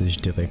befindet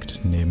sich direkt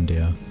neben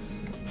der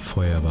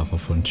Feuerwache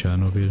von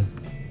Tschernobyl.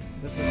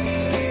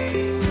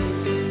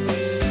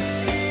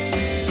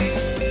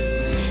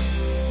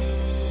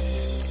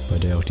 Bei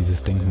der auch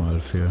dieses Denkmal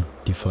für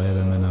die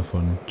Feuerwehrmänner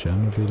von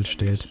Tschernobyl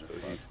steht,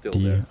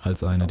 die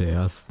als eine der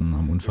ersten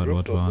am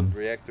Unfallort waren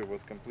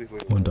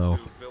und auch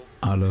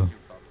alle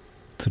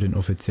zu den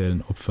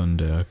offiziellen Opfern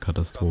der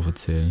Katastrophe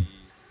zählen.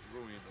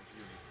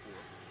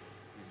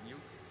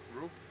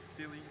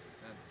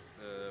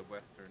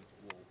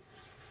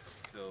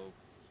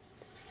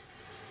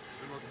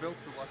 Built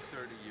to last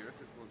 30 years.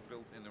 It was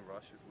built in a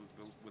rush. It was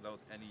built without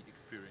any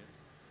experience.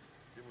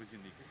 It was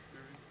unique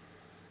experience.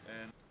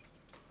 And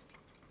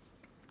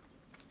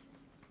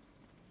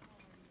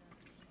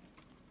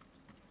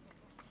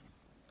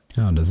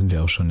Ja, und da sind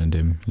wir auch schon in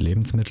dem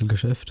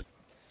Lebensmittelgeschäft.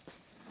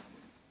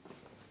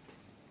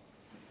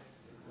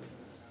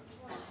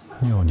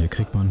 Ja, und hier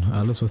kriegt man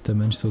alles, was der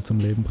Mensch so zum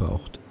Leben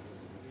braucht.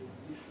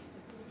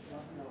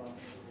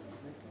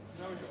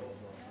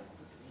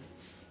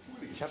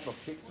 ich habe noch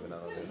Kekse, wenn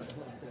er will.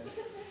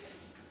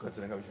 Gott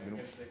sei Dank habe ich genug.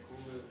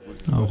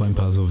 Auch ein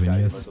paar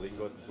Souvenirs. Die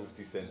kosten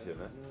 50 Cent hier,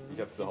 ne? Ich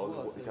habe zu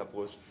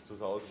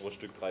Hause pro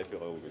Stück 3-4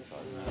 Euro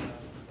gezahlt.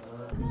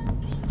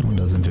 Und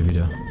da sind wir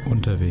wieder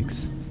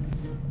unterwegs.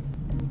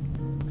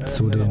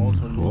 Zu den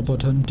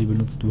Robotern, die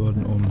benutzt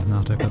wurden, um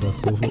nach der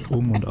Katastrophe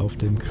um und auf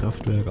dem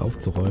Kraftwerk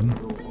aufzuräumen.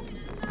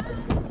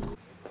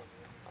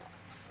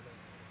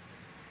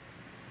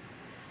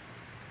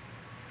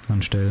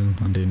 An Stellen,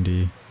 an denen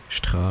die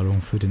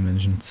Strahlung für den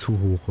Menschen zu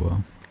hoch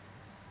war.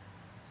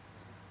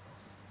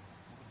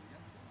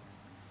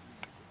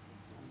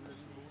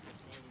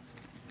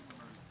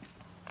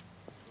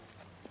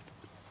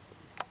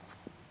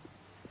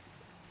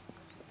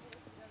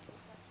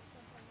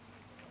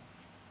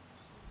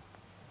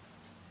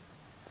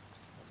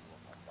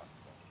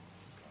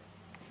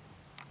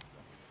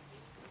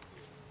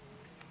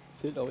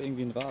 Fehlt auch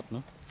irgendwie ein Rad,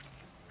 ne?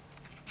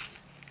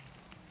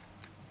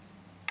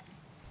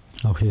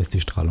 Auch hier ist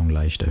die Strahlung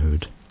leicht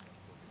erhöht.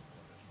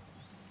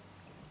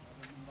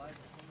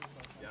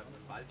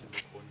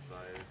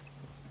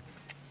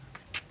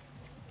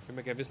 Ich will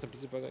mir gerne wissen, ob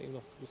diese Bagger eben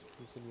noch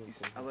funktionieren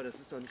können. Aber das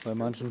ist doch nicht. Bei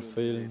manchen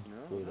fehlen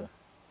ne? Köder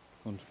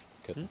und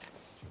Ketten.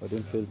 Bei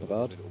dem fehlt ein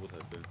Rad.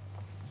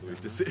 So wie ich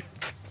das sehe.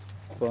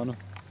 Vorne.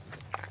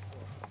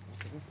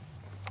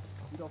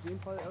 Sieht auf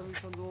jeden Fall irgendwie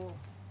schon so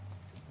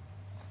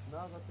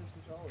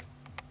NASA-technisch aus.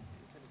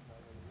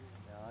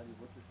 Ja, die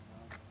russischen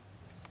NASA.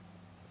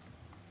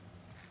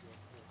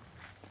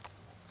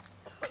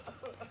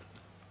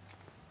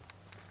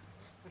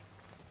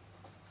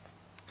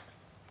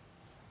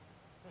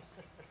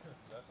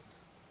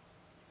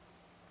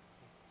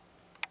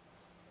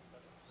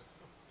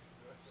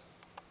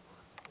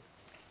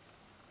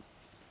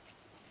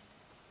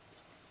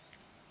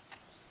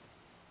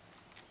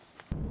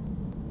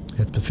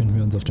 Jetzt befinden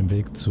wir uns auf dem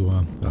Weg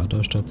zur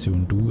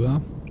Radarstation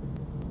Duga.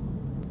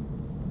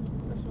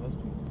 Das hörst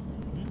du.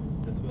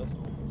 Das hörst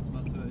du.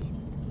 Was höre ich?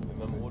 Wenn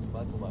wir im roten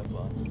Wald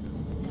vorbeifahren.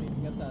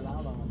 Die ganze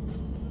Lava.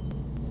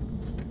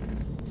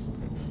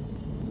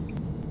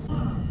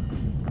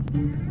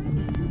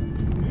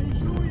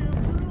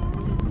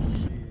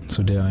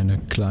 Zu der eine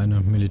kleine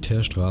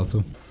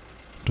Militärstraße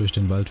durch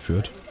den Wald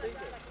führt.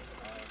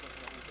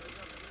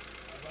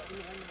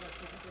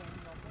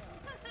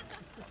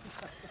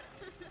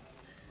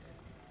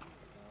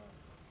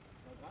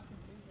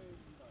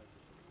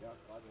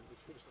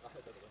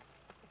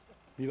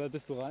 Wie weit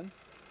bist du rein?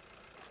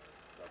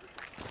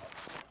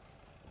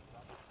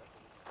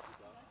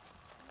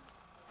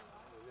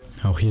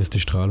 Auch hier ist die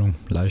Strahlung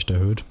leicht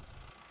erhöht.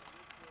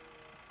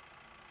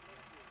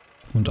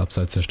 Und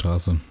abseits der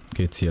Straße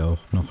geht es hier auch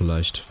noch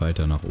leicht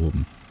weiter nach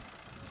oben.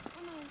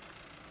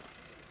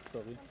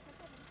 Sorry.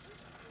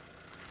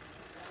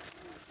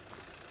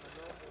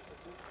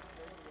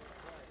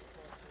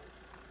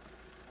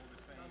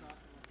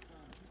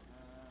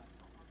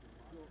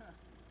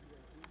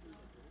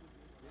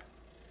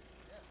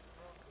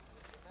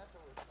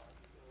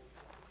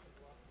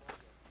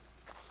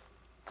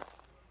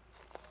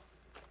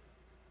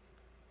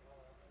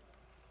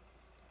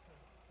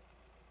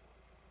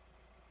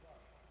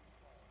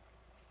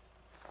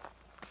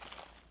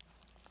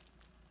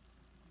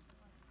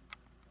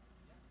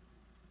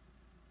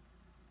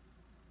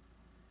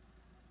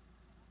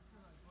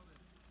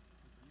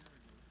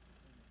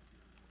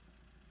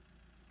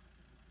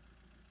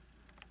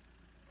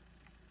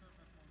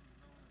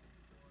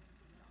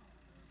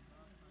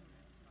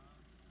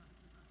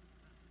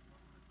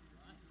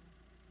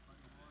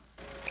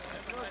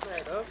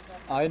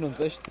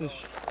 61,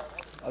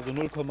 also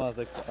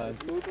 0,61.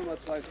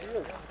 0,24.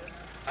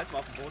 Halt mal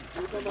auf den Boden.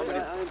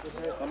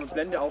 Machen wir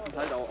Blende auf und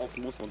halt auch auf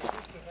den Moos runter.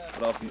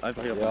 Oder auf den,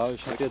 einfach hier. Ja,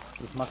 ich habe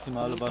jetzt das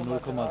Maximale war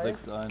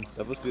 0,61.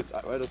 Da wirst du jetzt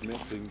weitaus mehr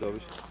kriegen, glaube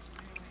ich.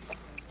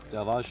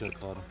 Da war ich ja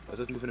gerade. Was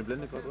ist denn für eine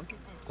Blende gerade drin?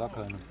 Gar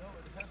keine.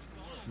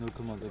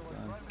 0,61.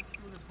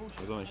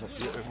 Also ich habe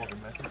hier irgendwo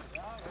gemessen.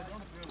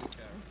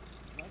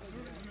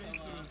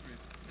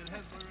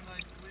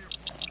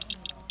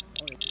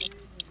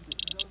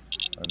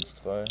 Eins,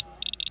 3.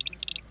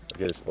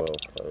 Okay, das war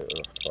auf 3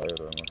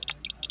 oder irgendwas.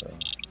 Ja.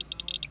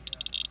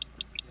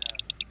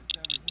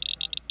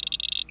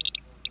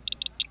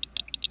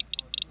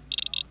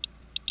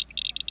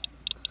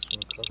 Das ist schon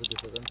eine krasse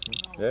Differenz, ne?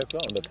 Ja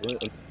klar, und da drin.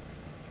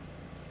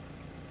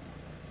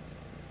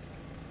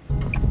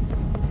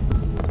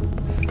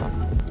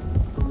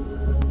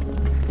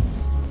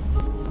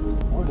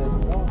 Oh, der ist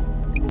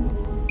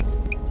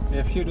da.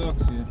 Ja, 4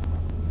 Dogs hier.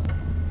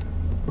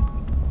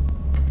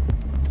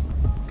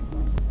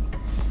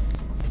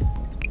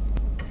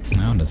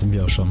 Ja, und da sind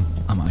wir auch schon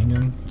am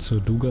Eingang zur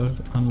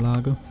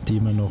Duga-Anlage, die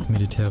immer noch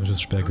militärisches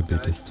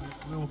Sperrgebiet ist.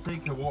 We will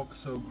take a walk,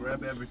 so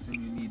grab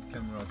everything you need,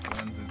 cameras,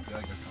 lenses,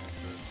 Geiger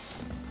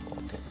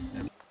counter.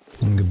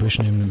 Im Gebüsch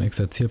neben dem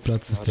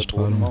Exerzierplatz ist die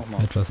Strahlung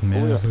etwas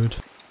mehr erhöht.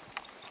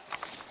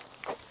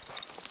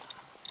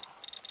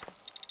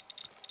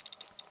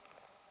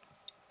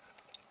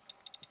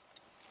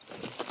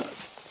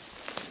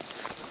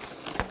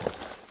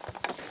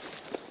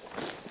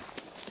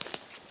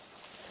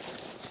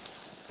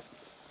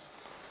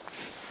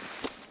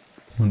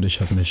 Und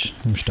ich habe mich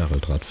im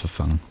Stacheldraht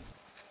verfangen.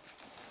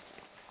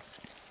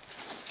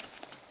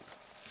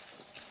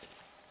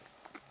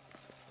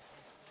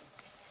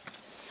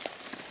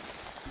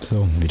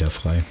 So, wieder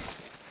frei.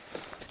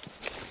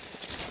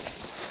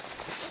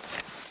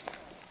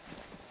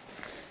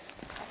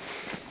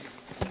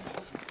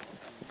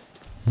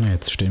 Na,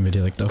 jetzt stehen wir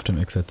direkt auf dem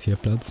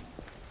Exerzierplatz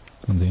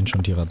und sehen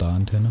schon die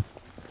Radarantenne,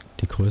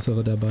 die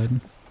größere der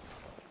beiden.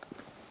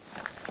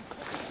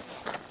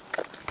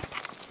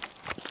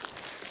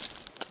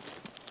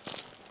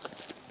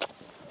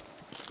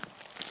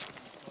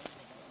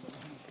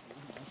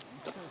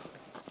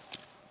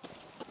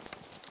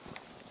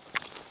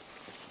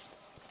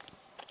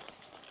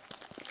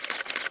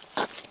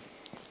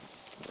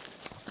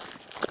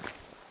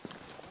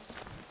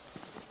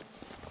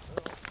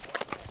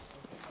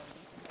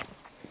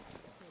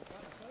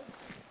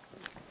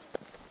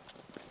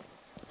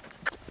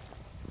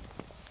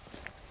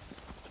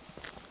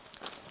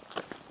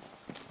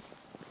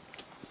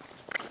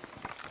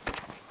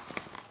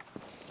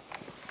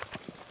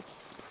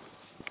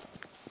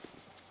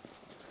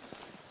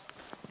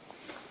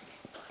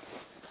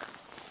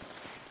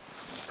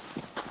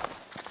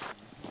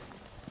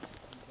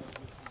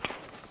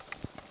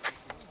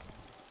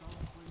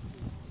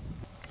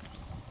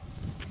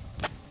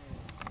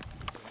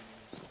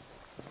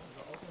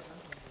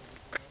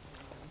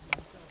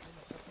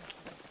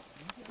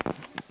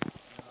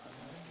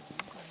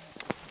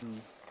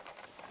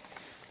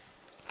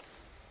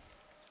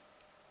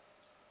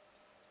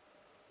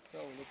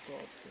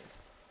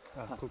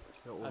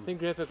 I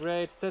think we have a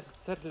great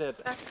satellite.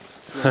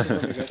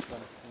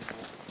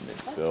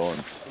 Für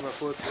uns.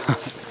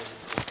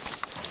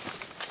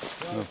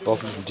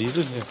 Brauchst du einen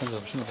Diesel? Hier kannst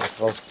du bestimmt was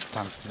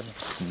raustanken.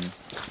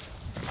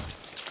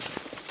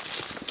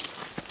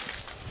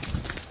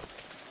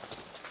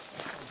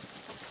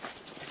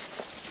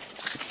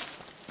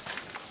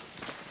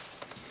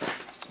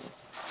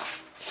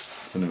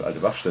 So eine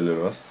alte Wachstelle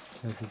oder was?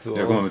 Das sieht so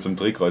Ja, guck mal, mit so einem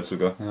Drehkreuz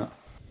sogar. Ja.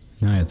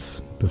 Na,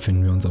 jetzt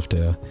befinden wir uns auf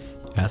der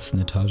ersten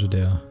Etage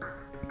der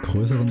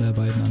größeren der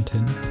beiden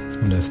Antennen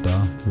und erst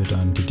da wird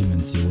einem die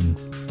Dimension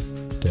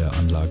der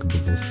Anlage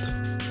bewusst.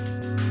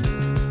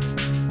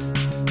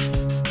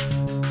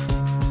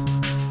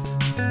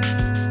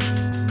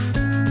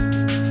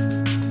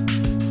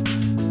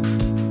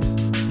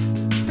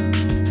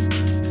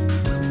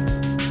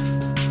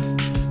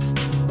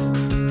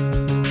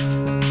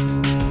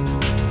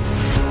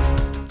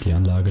 Die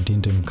Anlage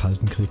dient im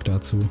Kalten Krieg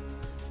dazu,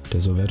 der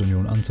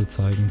Sowjetunion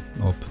anzuzeigen,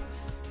 ob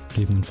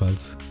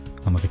gegebenenfalls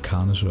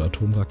amerikanische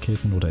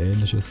Atomraketen oder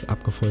ähnliches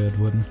abgefeuert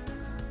wurden,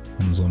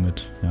 um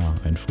somit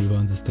ein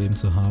Frühwarnsystem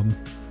zu haben.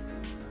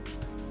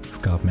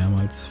 Es gab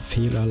mehrmals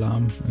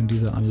Fehlalarm in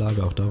dieser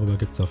Anlage, auch darüber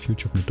gibt es auf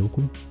YouTube eine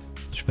Doku.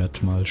 Ich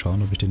werde mal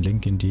schauen, ob ich den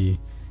Link in die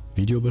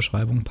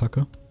Videobeschreibung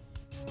packe.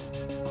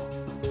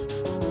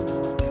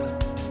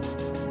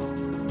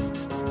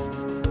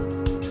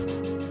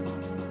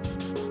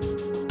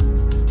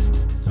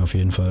 Auf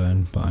jeden Fall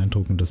ein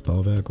beeindruckendes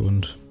Bauwerk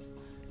und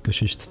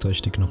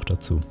geschichtsträchtig noch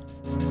dazu.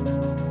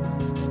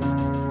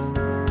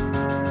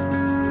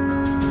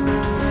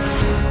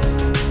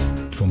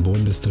 Vom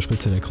Boden bis zur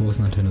Spitze der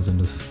großen Antenne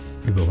sind es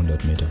über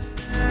 100 Meter.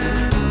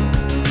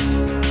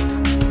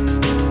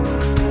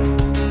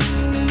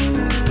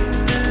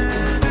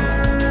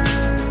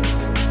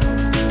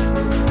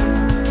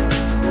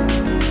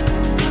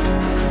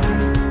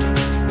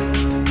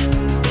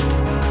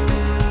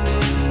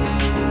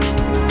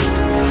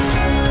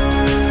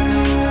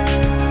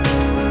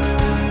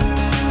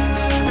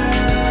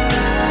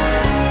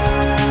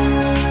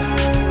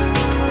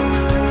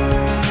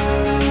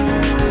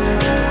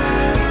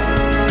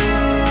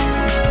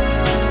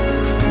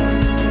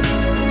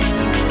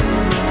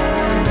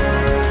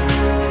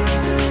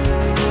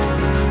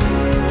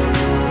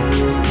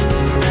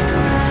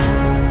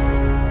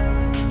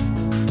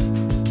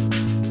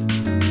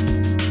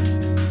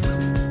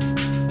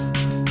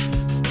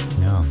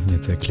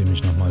 beklemme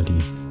ich nochmal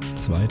die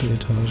zweite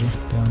Etage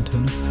der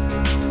Antenne.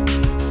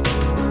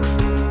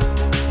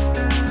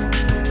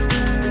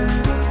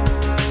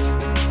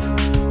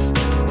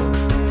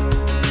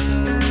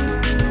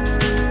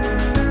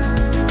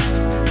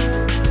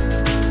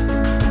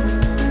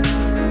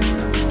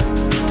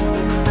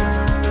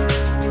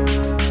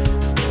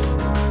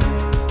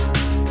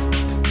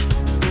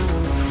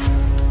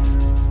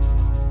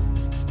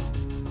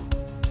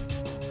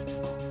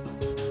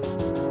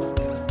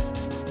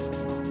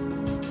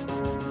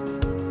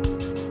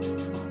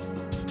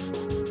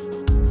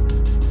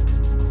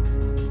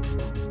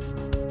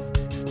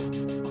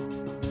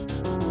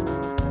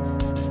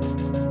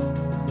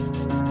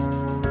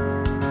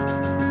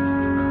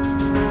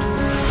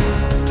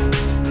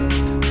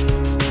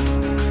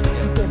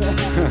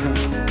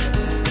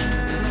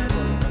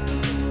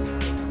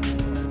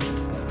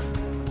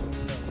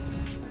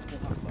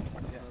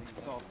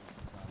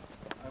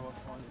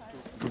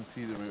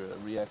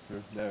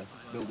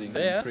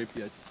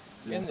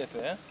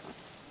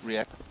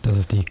 Das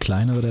ist die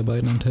kleinere der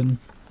beiden Antennen,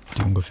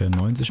 die ungefähr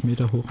 90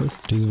 Meter hoch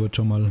ist. Diese wird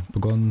schon mal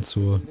begonnen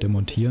zu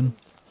demontieren.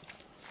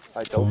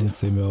 Vor uns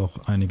sehen wir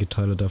auch einige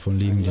Teile davon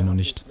liegen, die noch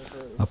nicht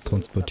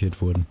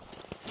abtransportiert wurden.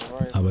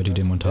 Aber die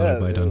Demontage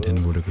beider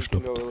Antennen wurde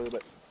gestoppt.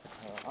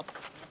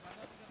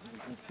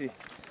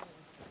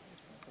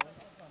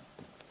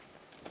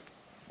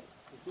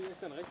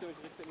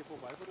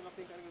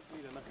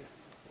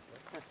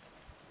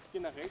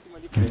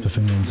 Jetzt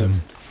befinden wir uns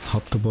im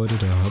Hauptgebäude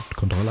der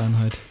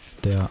Hauptkontrolleinheit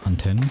der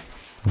Antennen,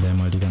 in der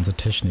mal die ganze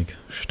Technik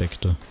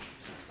steckte.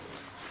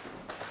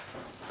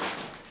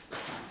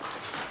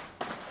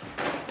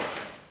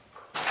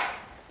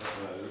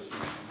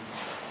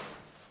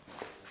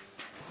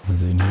 Wir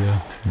sehen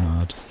hier eine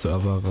Art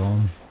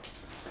Serverraum,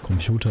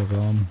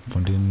 Computerraum,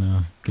 von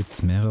denen gibt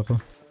es mehrere,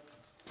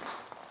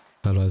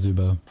 teilweise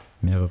über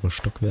mehrere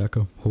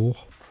Stockwerke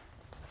hoch.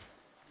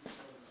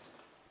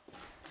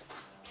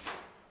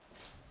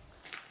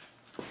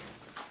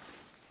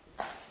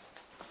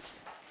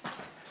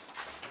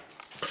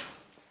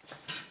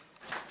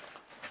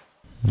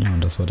 Ja,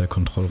 und das war der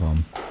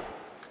Kontrollraum.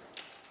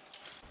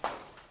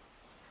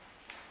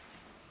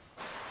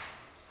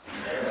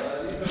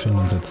 Wir befinden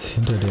uns jetzt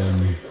hinter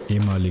dem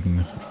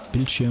ehemaligen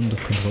Bildschirm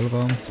des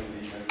Kontrollraums.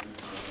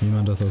 Wie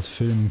man das aus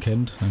Filmen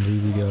kennt, ein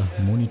riesiger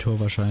Monitor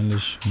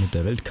wahrscheinlich mit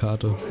der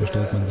Weltkarte, so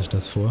stellt man sich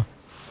das vor.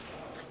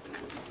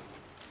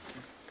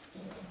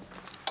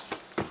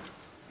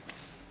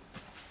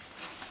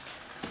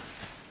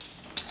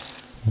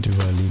 Und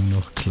überall liegen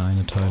noch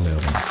kleine Teile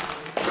herum.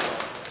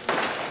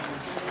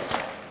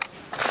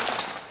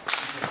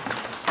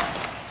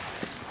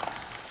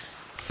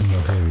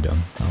 Okay, wieder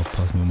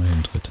aufpassen, wo man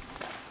hintritt.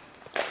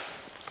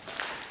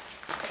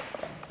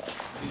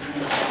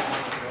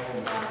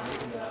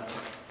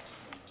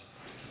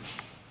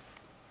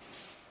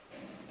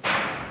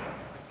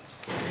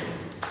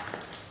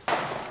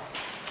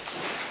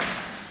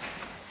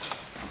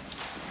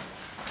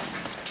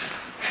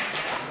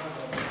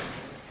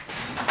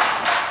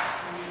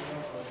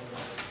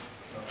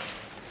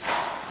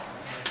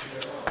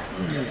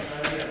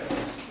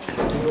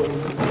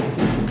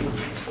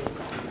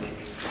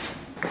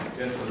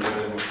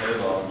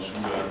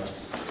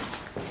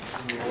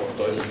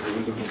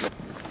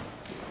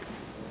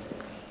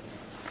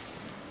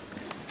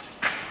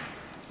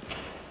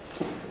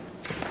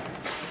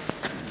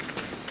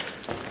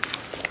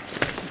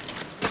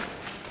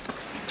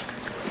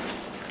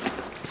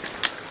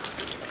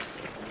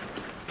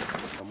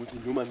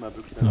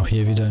 Auch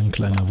hier wieder ein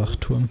kleiner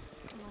Wachturm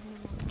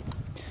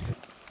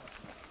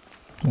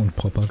und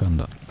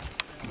Propaganda.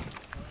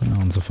 Ja,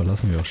 und so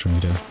verlassen wir auch schon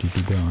wieder die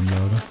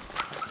Liebig-Anlage.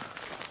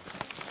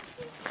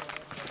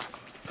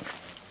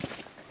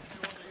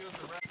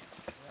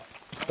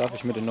 Darf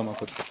ich mir den nochmal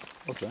kurz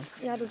ausleihen?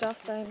 Ja, du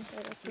darfst deinen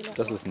Erzähler.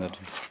 Das ist nett.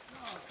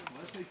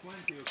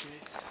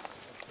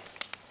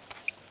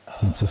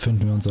 Jetzt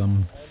befinden wir uns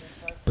am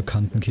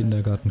bekannten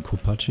Kindergarten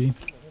Kopachi,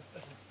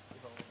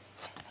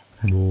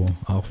 wo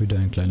auch wieder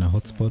ein kleiner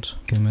Hotspot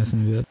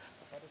gemessen wird.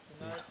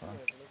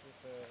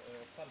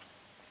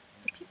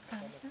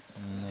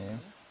 Nee,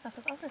 Hast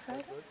du das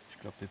ausgeschaltet? ich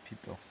glaube der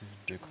piept auch,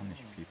 der kann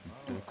nicht piepen.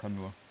 Der kann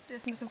nur, Der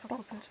ist ein bisschen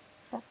verkuppelt.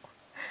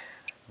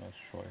 der ist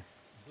scheu.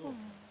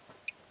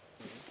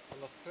 On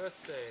the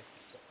first day,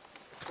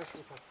 especially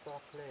if I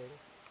start playing,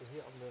 so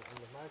here on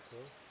the micro.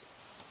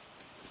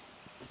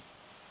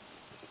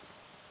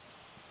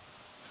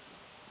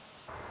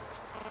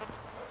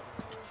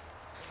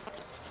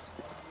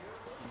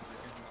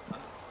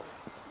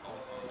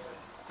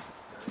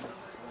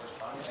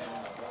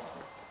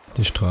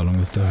 Die Strahlung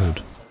ist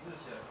erhöht.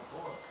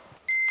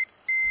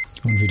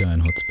 Und wieder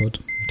ein Hotspot,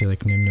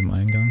 direkt neben dem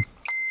Eingang.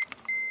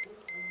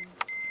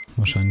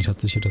 Wahrscheinlich hat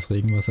sich hier das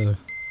Regenwasser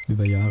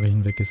über Jahre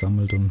hinweg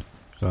gesammelt und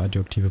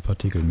radioaktive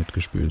Partikel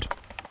mitgespült.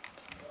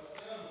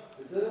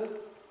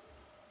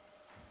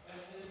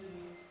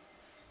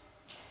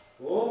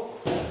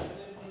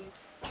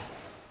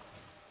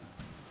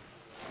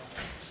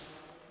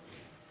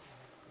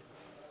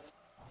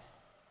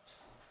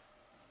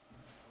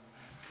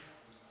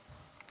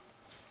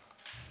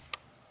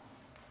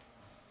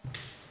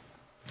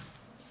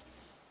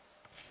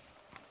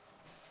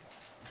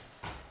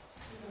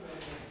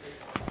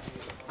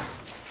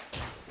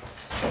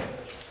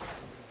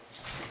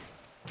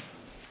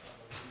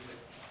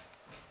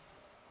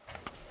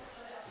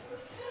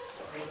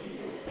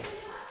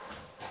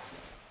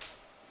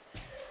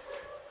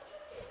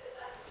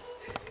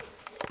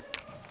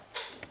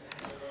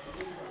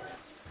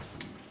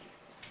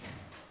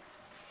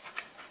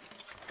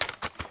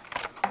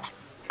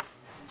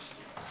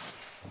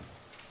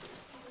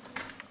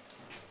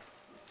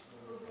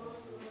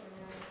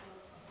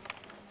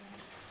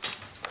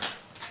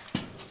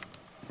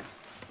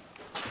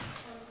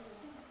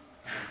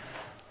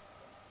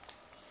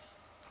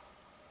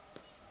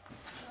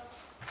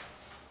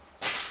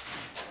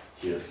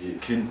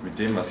 Kind, mit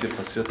dem, was hier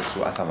passiert, ist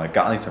so einfach mal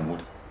gar nichts am Hut.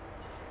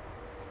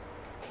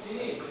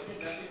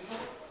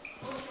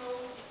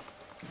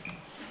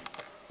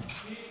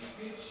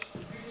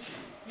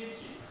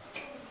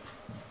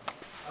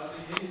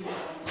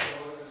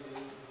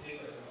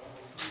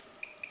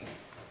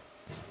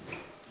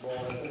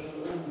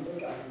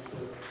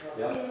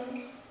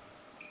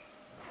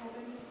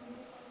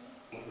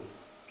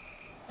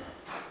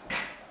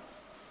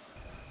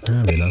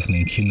 Ja, wir lassen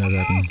den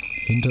Kindergarten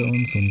hinter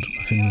uns und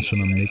befinden uns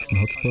schon am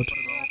nächsten Hotspot.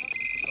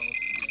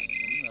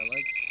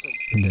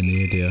 In der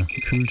Nähe der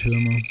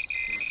Kühltürme,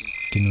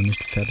 die noch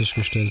nicht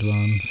fertiggestellt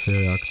waren für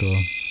Reaktor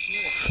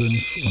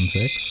 5 und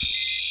 6.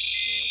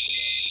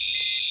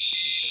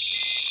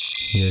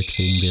 Hier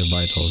kriegen wir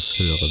weitaus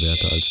höhere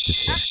Werte als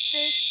bisher.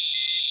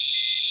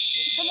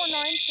 80,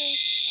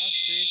 95,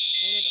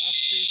 80,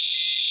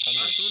 180,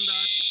 800,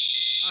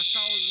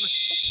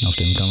 8000. Auf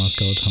dem Gamma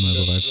Scout haben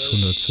wir bereits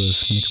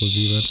 112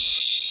 Mikrosievert.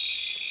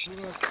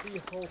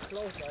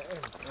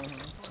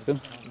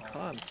 Drin? Ein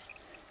Kran.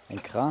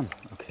 Ein Kran,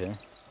 okay.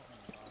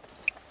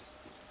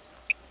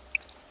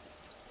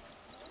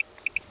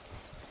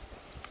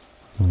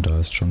 Und da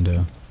ist schon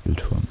der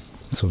Bildturm,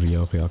 sowie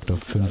auch Reaktor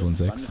 5 und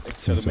 6,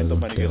 beziehungsweise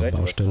deren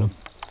Baustelle.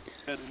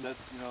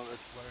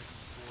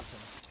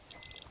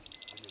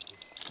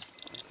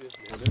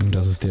 Und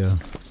das ist der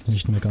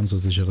nicht mehr ganz so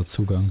sichere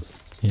Zugang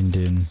in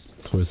den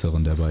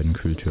größeren der beiden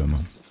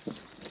Kühltürme.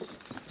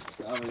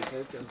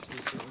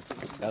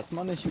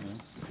 Erstmal nicht. Ne?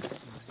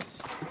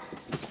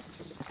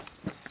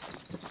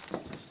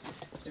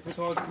 If it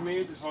holds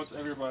me, it holds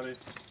everybody.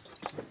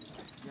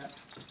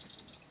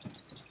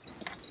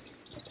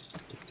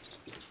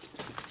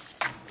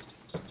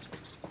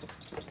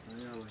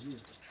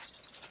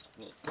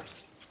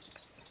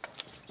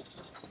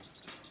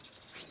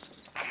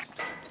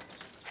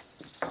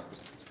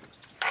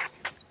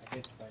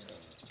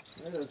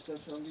 Das ist ja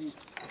schon die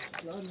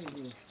kleine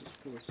hier.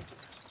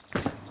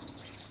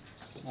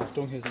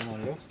 Achtung, hier ist nochmal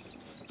ein Loch.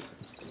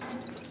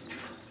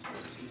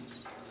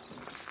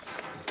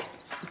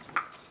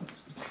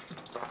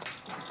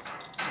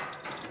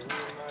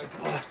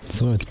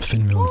 So, jetzt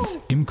befinden wir uns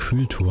im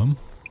Kühlturm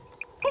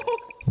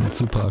mit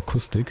super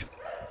Akustik.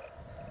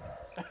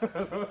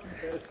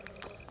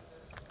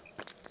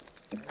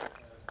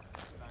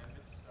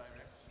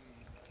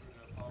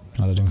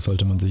 Allerdings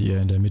sollte man sich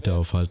eher in der Mitte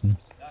aufhalten,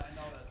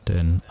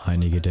 denn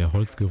einige der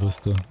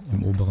Holzgerüste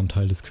im oberen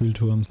Teil des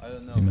Kühlturms,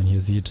 wie man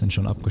hier sieht, sind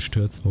schon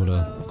abgestürzt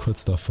oder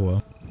kurz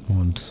davor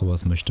und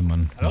sowas möchte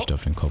man nicht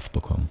auf den Kopf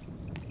bekommen.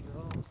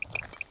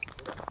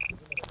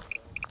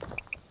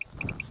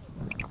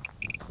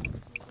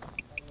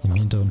 Im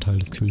hinteren Teil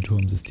des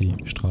Kühlturms ist die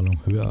Strahlung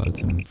höher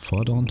als im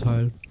vorderen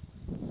Teil.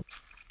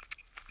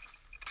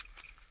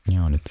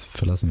 Ja, und jetzt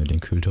verlassen wir den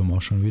Kühlturm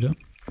auch schon wieder.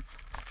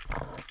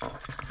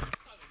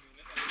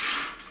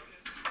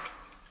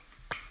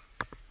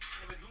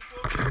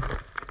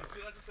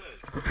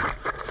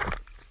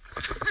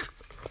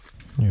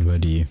 Über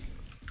die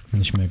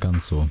nicht mehr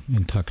ganz so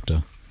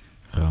intakte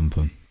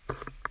Rampe.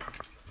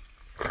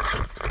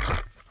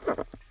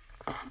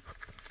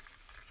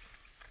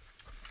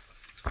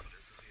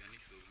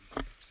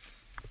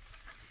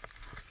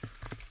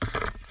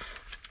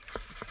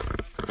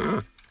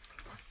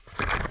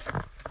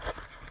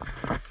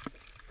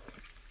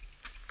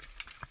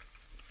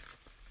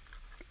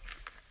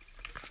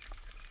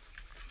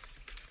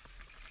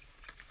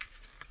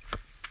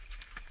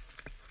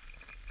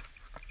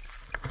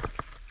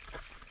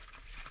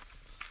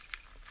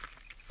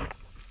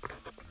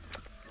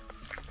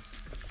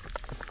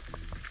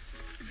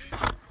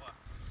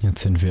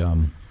 Jetzt sind wir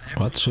am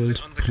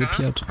Ortsschild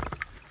Pripyat.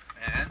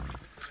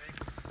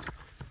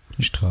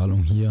 Die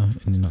Strahlung hier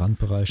in den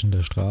Randbereichen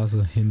der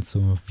Straße hin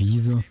zur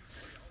Wiese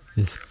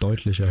ist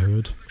deutlich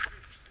erhöht,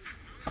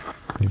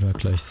 wie wir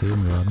gleich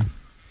sehen werden.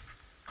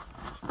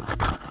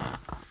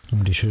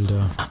 Und die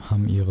Schilder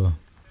haben ihre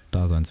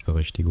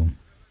Daseinsberechtigung.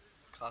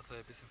 Straße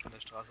ein bisschen von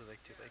der Straße weg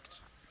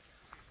direkt.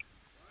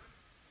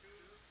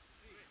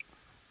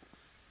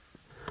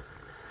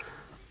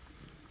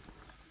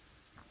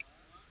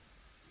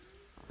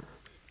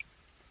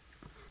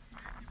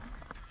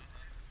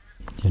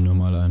 Hier nur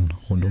mal ein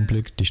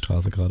Rundumblick. Die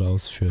Straße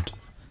geradeaus führt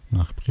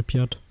nach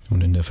Pripyat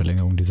und in der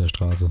Verlängerung dieser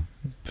Straße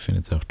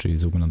befindet sich auch die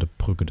sogenannte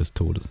Brücke des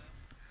Todes.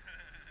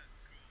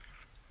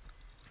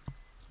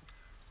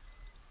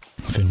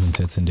 Wir befinden uns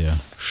jetzt in der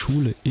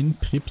Schule in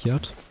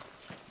Pripyat.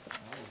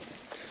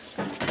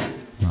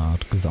 Eine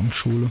Art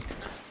Gesamtschule.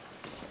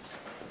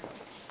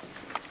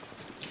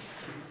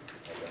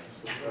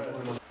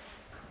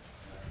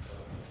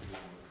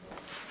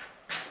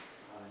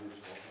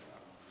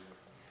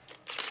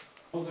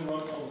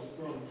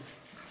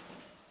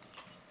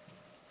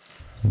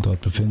 Und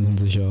dort befinden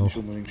sich auch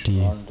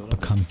die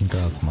bekannten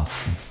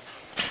Gasmasken.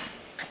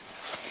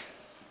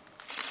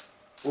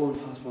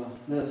 Unfassbar.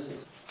 Ne, ist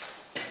es.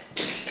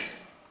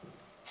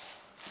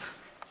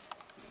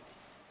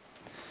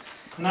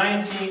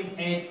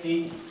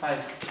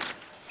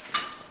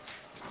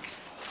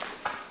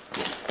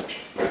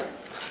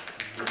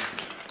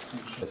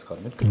 gerade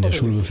In mitgebracht. der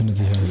Schule befindet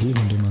sich ein Archiv,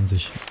 in dem man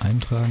sich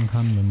eintragen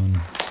kann, wenn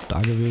man da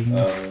gewesen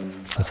ist.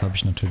 Das habe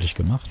ich natürlich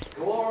gemacht.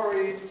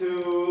 Glory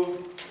to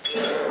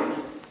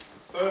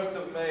 1st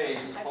of May.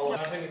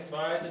 Nach in die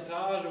zweite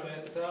Etage oder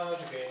erste Etage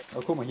gehen.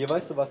 Aber guck mal, hier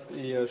weißt du, was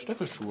die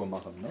Stöckelschuhe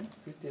machen, ne?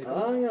 Siehst du hier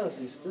ganz- Ja,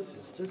 siehst du.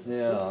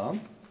 Ja.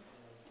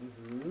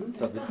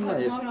 Da wissen wir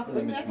jetzt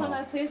nämlich mal.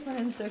 erzählt von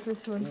den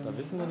Stöckelschuhen. Da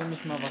wissen wir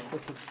nämlich mal, was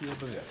das jetzt hier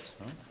bewirkt.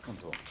 Ne? Und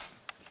so.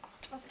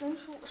 Was sind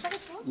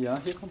Stöckelschuhe? Ja,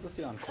 hier kannst du es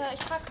dir angucken. Ich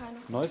trage keine.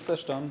 Neuester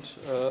Stand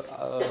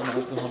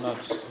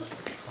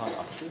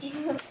 1980.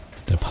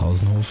 Der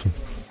Pausenhof.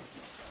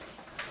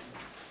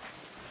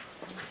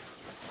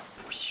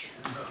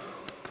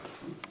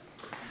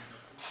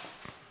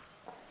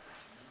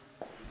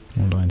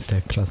 Und eins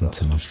der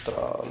Klassenzimmer.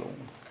 Strahlung.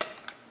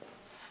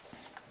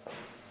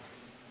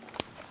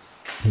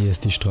 Hier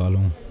ist die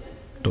Strahlung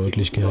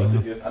deutlich Die Leute,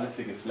 geringer. die das alles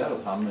hier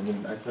geflattert haben in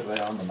den 1, 2, 3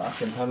 Jahren danach,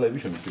 die haben keinerlei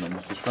Bücher mitgenommen.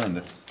 Das ist das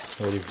Spannende.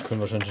 Ja, die können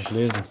wahrscheinlich nicht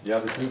lesen. Ja,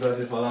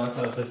 beziehungsweise es war damals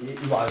natürlich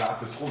überall lag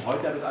das rum.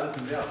 Heute hat das alles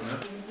einen Wert, ne?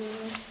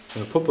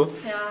 Eine Puppe?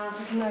 Ja,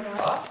 so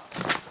Kindergarten.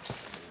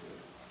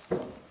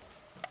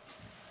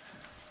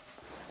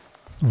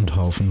 Und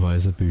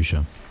haufenweise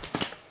Bücher.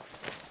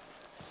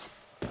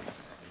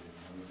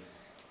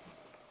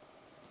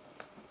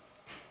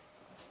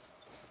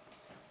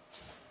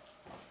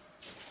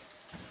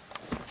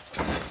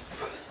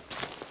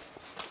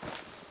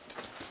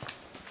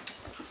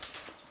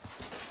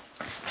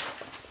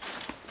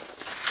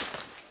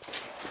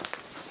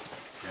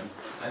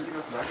 Das Einzige,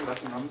 was wir da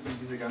gelassen haben, sind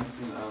diese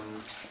ganzen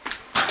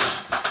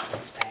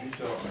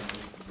Bücher und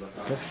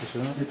Heftig,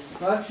 oder? Jetzt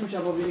frage ich mich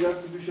aber, wie die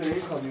ganzen Bücher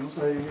hinkommen. Die muss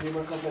ja irgendwie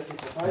jemand komplett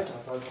nicht verteilt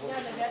haben. Ja, der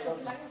wäre so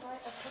lange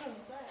weit, das kann doch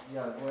nicht sein.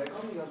 Ja, woher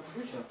kommen die ganzen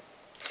Bücher?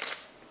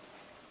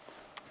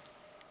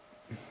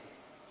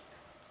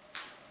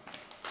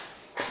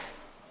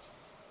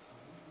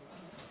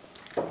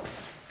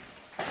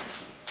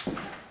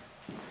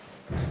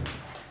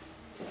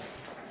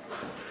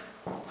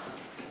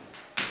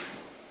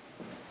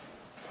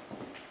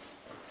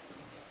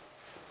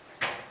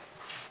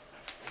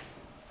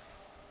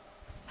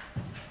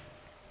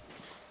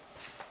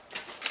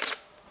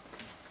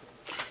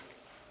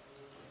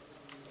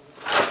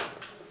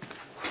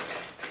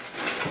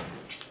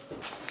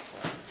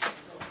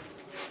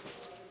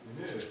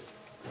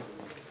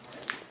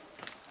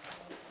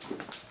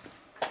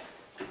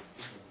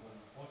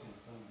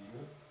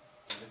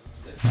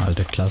 Eine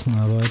alte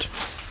Klassenarbeit.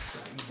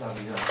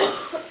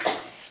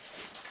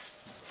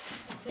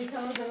 Den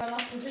kann man sogar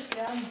noch für sich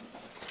lernen.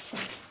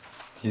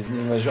 Hier sind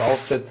irgendwelche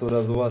Aufsätze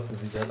oder sowas, das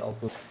sieht halt auch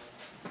so.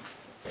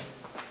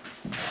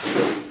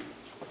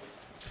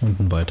 Und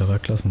ein weiterer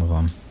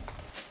Klassenraum.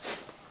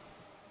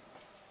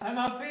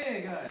 Einmal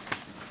B, geil.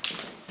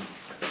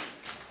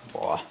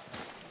 Boah.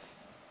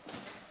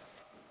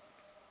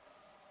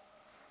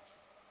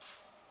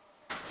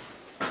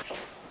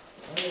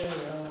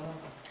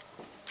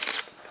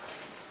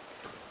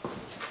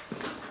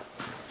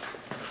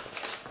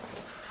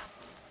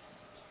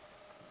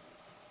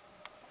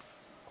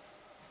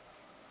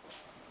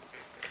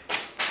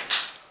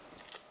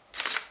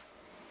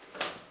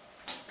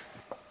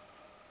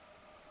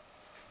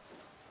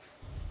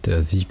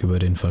 Der Sieg über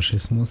den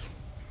Faschismus.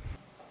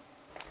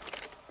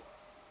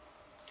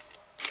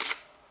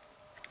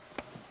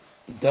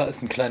 Da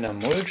ist ein kleiner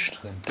Mulch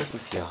drin. Das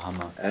ist ja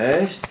Hammer.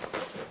 Echt?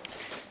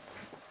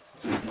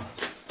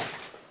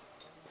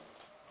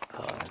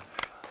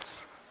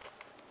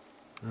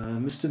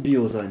 Müsste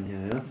Bio sein hier,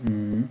 ja?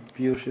 Mhm.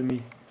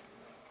 Biochemie.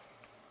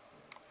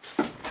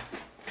 Alter,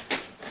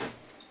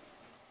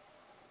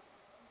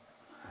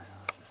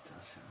 was ist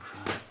das für ein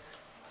Scheiß?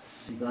 Das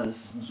ist egal, das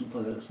ist ein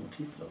super geiles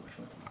Motiv, glaube ich.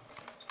 Warte mal.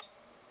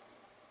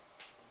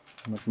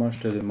 Warte mal,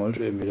 stell den Mulch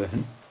eben wieder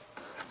hin.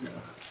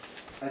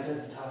 Alter,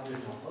 die Tafel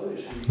ist noch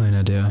vollgeschrieben.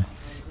 Einer der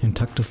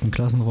intaktesten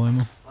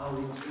Klassenräume,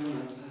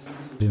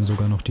 in dem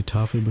sogar noch die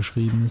Tafel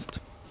beschrieben ist.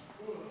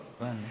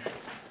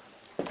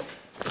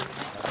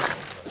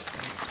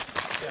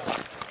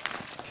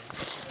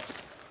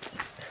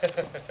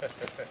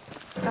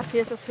 Ach,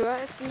 hier ist das höher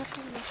als in der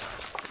Schule.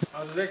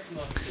 Also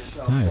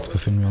 96. Jetzt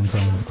befinden wir uns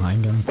am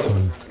Eingang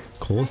zum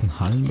großen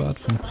Hallenbad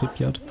von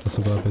Pripyat, das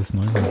sogar bis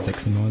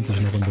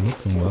 1996 noch in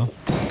Benutzung war.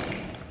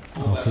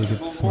 Auch hier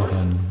gibt es noch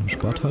eine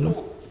Sporthalle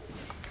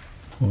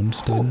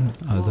und den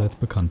allseits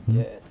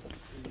bekannten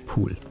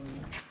Pool.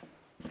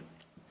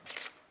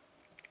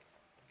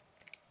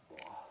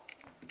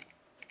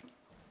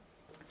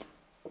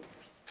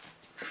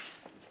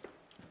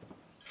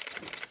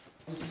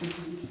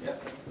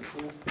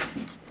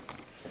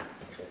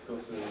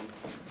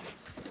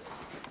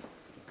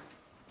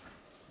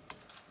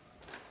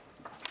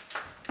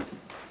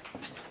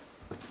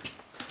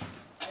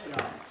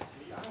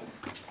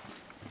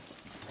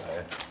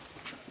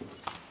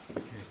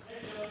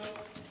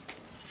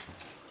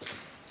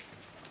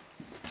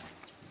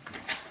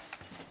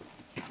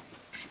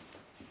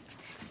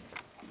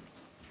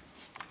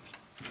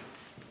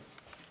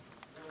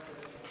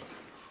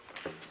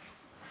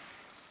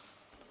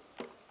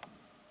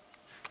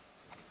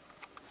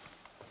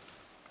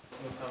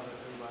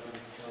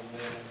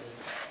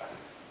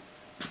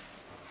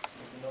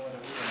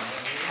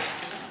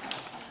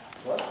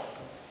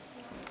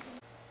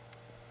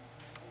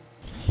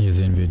 Hier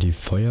sehen wir die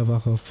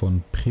Feuerwache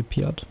von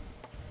Pripyat,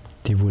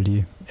 die wohl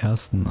die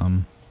ersten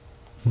am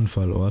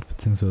Unfallort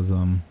bzw.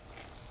 am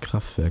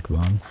Kraftwerk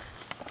waren.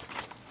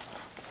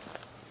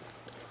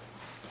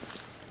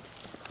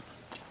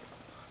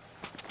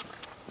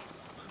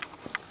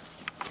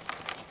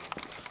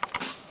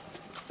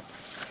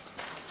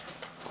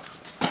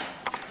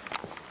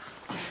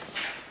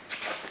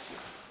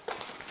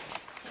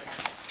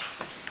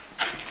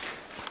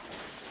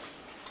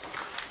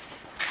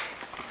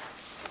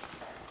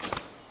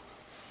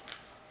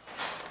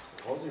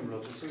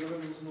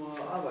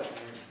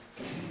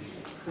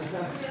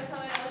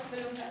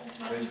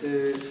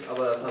 Richtig,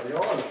 aber das habe ich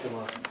auch alles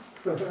gemacht.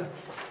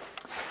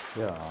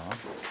 Ja.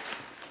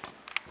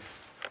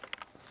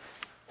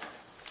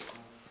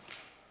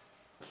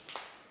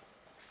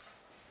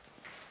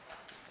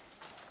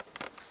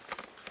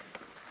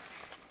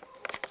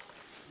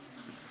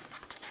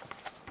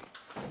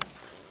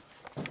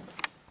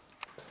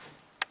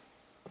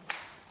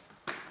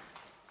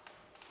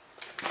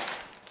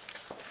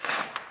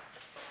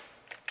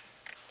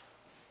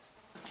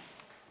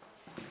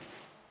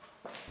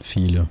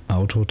 Viele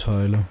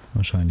Autoteile,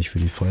 wahrscheinlich für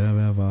die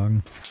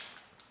Feuerwehrwagen.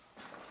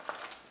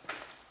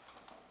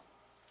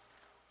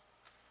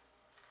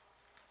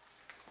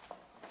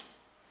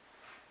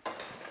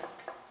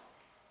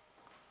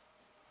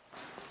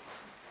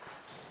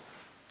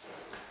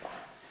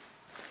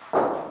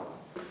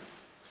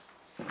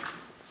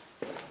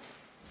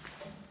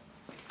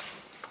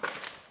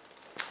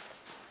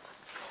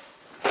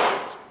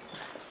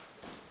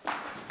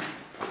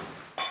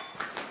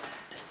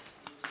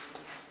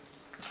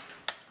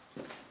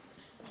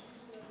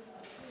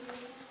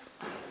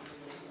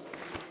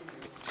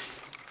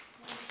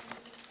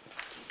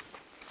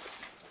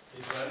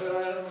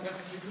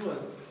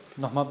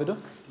 Nochmal bitte?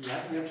 Die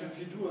hatten ganz schön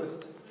viel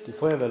Durst. Die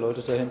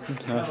Feuerwehrleute da hinten.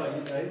 Ja. Aber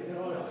hier da hinten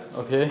auch.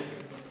 Okay.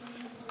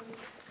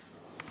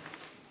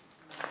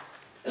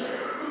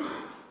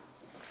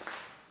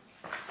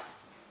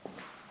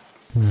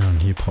 Ja, und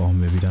hier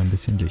brauchen wir wieder ein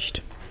bisschen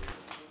Licht.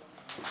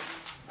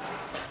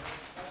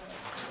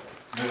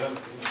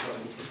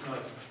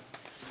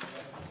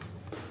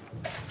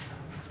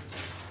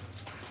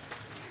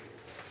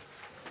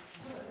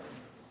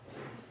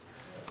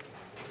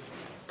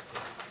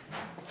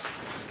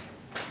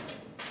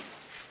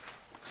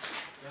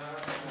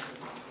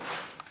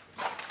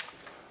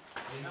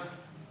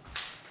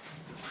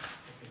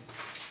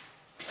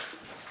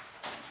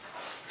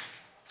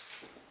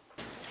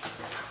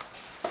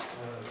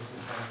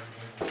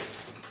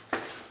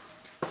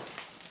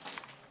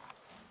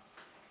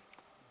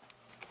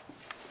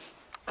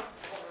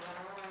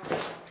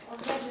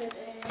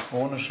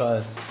 Ohne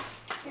Scheiß.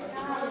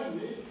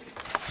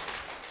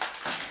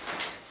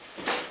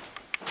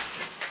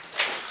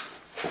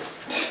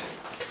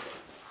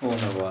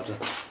 Ohne Worte.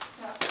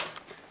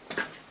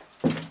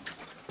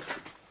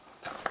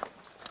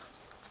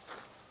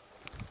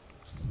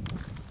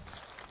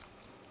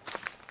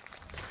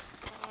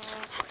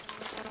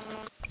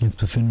 Jetzt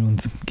befinden wir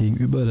uns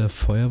gegenüber der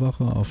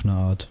Feuerwache auf einer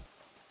Art,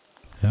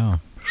 ja,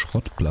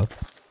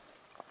 Schrottplatz.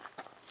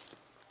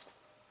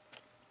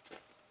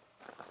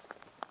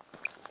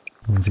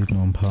 Man sieht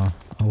noch ein paar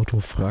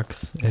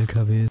Autofracks,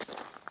 LKWs.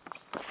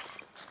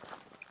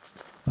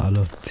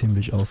 Alle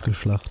ziemlich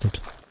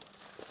ausgeschlachtet.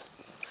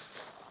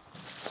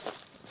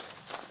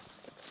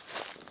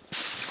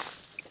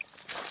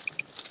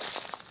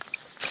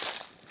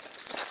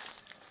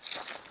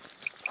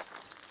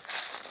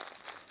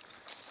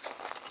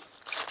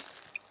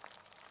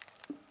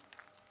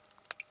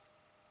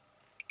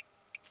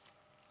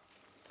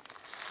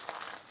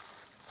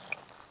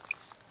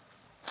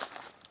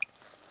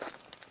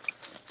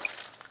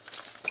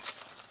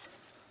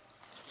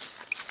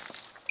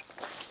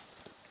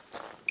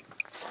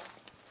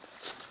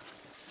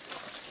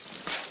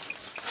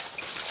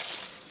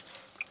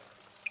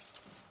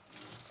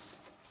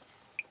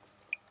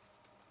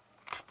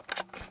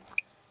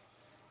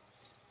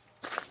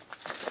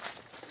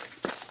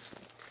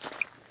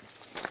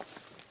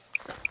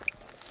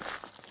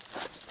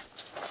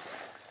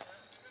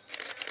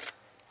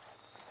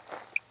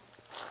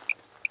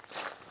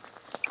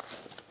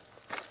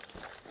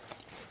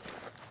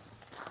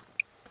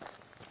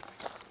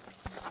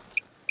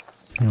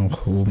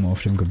 Auch oben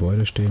auf dem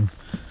Gebäude stehen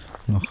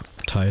noch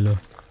Teile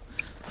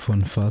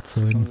von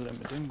Fahrzeugen.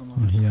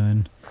 Und hier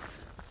ein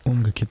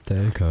umgekippter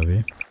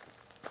LKW.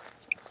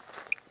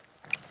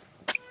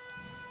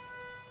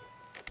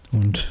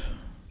 Und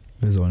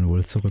wir sollen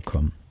wohl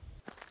zurückkommen.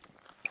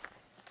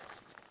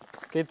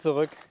 Es geht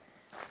zurück.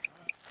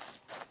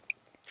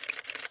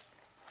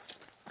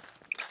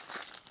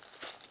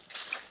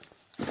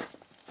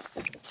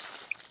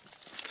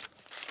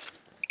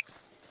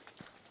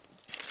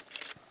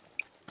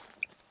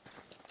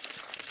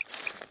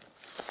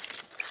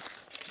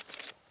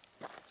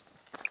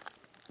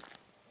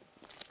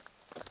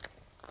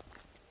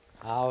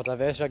 Ah, da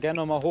wäre ich ja gerne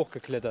noch mal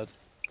hochgeklettert.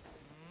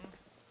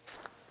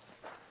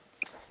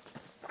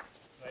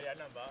 Weil die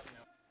anderen warten,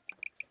 ja.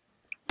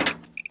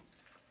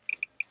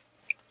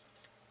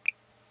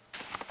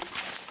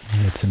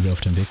 Jetzt sind wir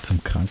auf dem Weg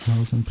zum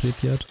Krankenhaus in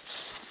Pripyat.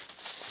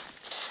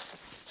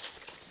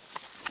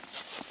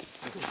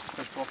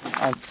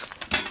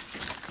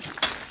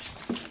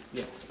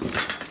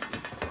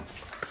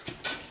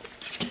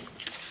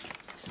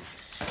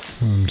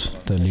 Und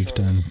da liegt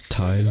ein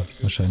Teil,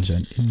 wahrscheinlich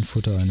ein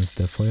Innenfutter eines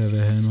der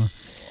Feuerwehrhelme,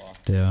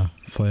 der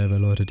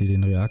Feuerwehrleute, die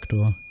den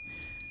Reaktor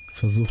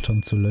versucht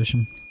haben zu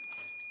löschen.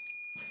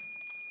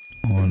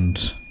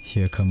 Und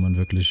hier kann man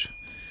wirklich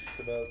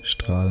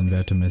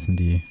Strahlenwerte messen,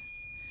 die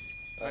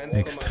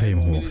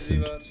extrem hoch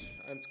sind.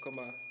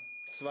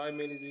 1,2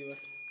 Millisievert.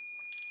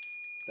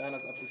 Deiner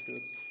ist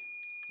abgestürzt.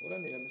 Oder?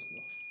 Ne, da müssen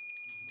noch.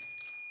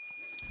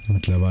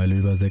 Mittlerweile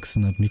über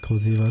 600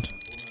 Mikrosievert.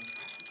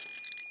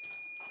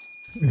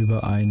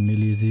 Über 1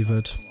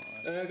 Millisievert.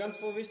 Ganz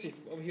wichtig,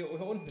 hier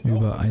unten ist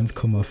über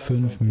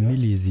 1,5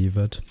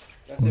 Millisievert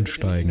und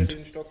steigend.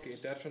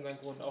 Der hat schon seinen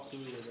Grund, auch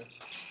gewesen.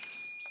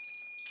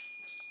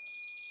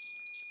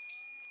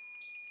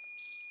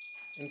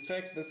 In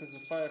fact, this is a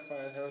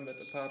firefighter helmet,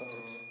 a part of it.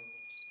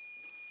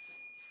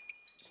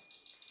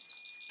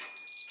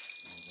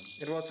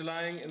 It was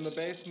lying in the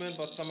basement,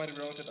 but somebody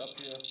brought it up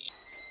here.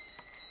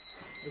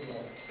 You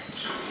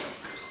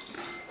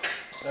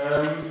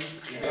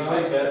can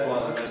take that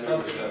one and then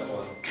look at that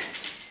one.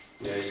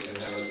 Yeah, you can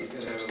have a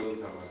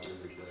look how much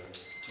is it there.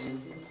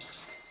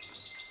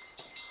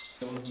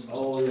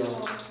 Oh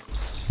ja.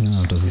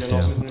 Ja, das ist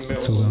der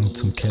Zugang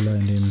zum Keller,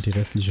 in dem die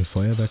restliche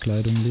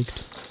Feuerwehrkleidung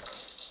liegt.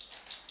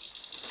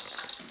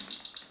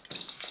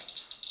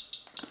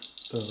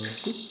 Und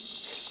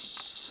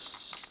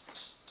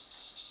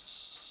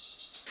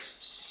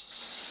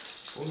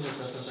dass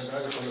das ja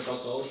geil ist, wenn das so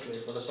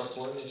ausschlägt, weil das war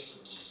vorher nicht.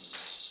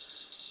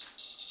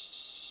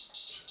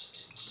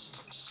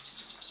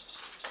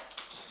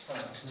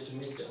 Bitte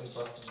nicht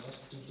anfassen, ne?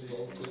 Das sind die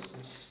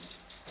aufkürzen.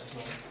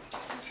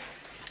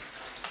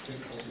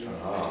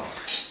 Ah.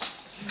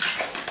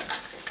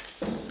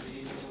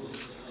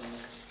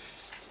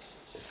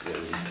 Das wäre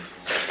lieb.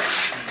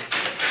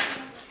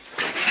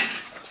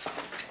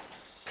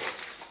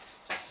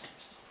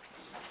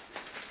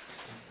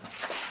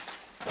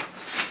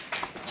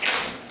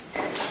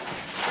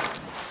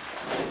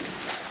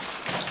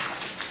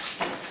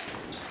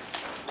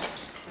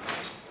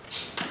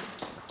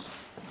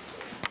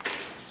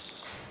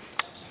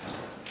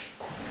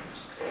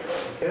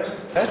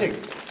 Fertig.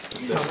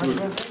 Das ist gut.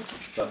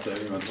 Dass da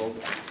irgendjemand drauf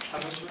ist.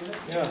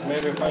 Ja,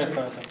 maybe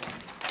firefighter.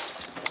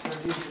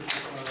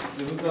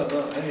 There's not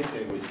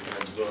anything which can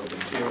absorb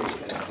material,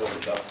 can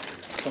absorb dust.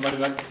 Somebody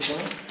like to go?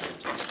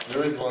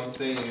 There is one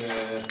thing,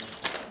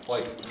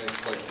 like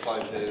next like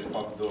five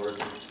doors.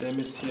 Der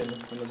misst hier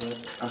von der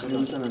Seite. Ach, du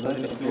bist an der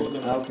Seite. Nicht so,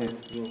 Okay. Ah, okay.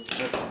 So.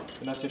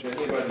 Dann hast du hier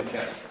Hier bei der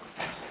Cat.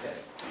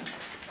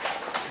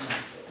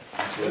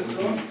 Hast du jetzt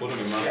ein Foto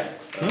gemacht?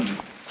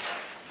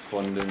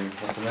 Von dem,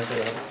 was du meinst, da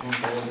hattest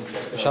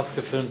du Ich hab's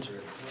gefilmt.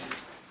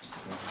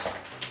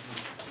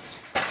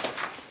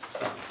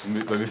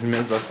 bei wie viel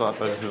Milli, bei wie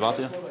viel wart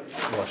ihr?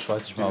 Boah, ich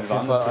weiß nicht mehr. Auf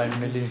jeden Fall 1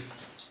 Milli.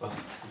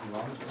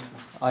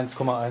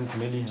 1,1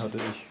 Milli hatte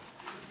ich.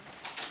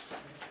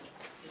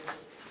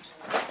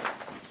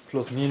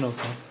 Plus minus,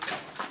 ne?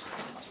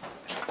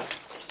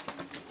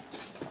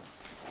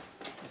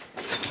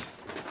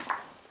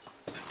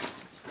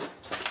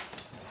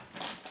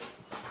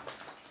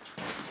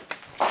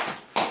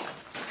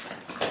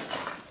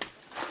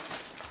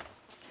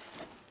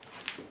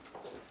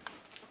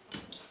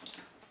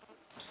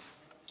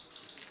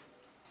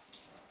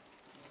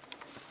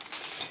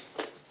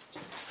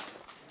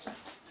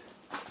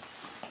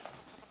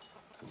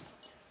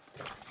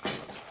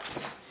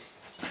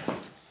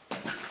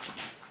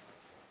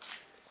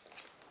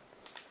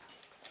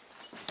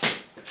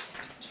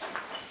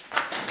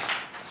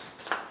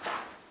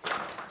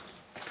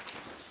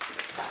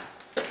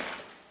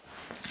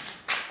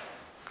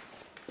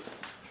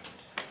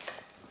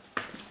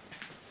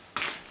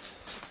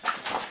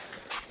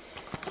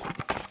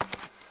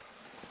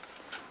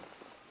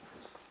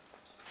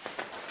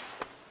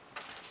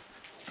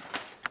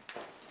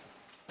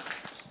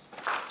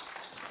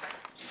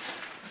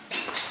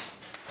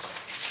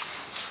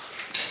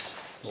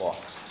 Boah.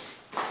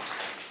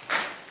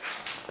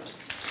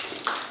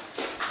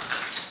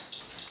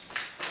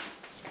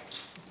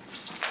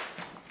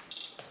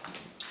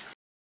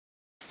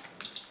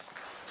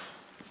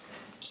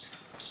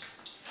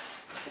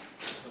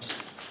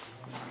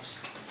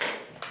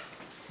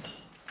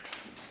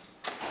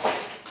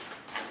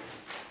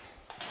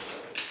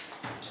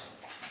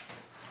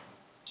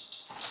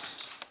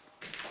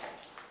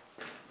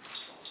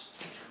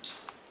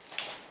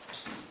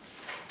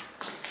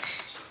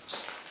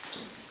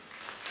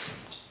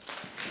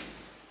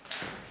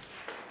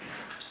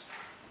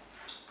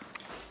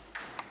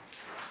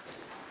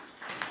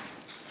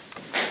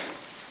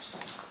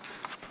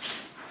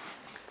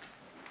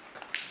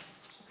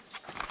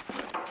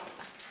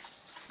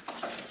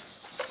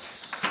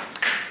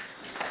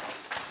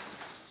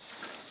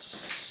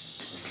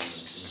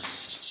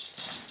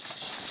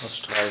 Was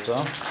strahlt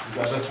da?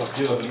 Das ist das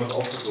Papier, das jemand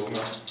aufgesogen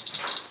hat.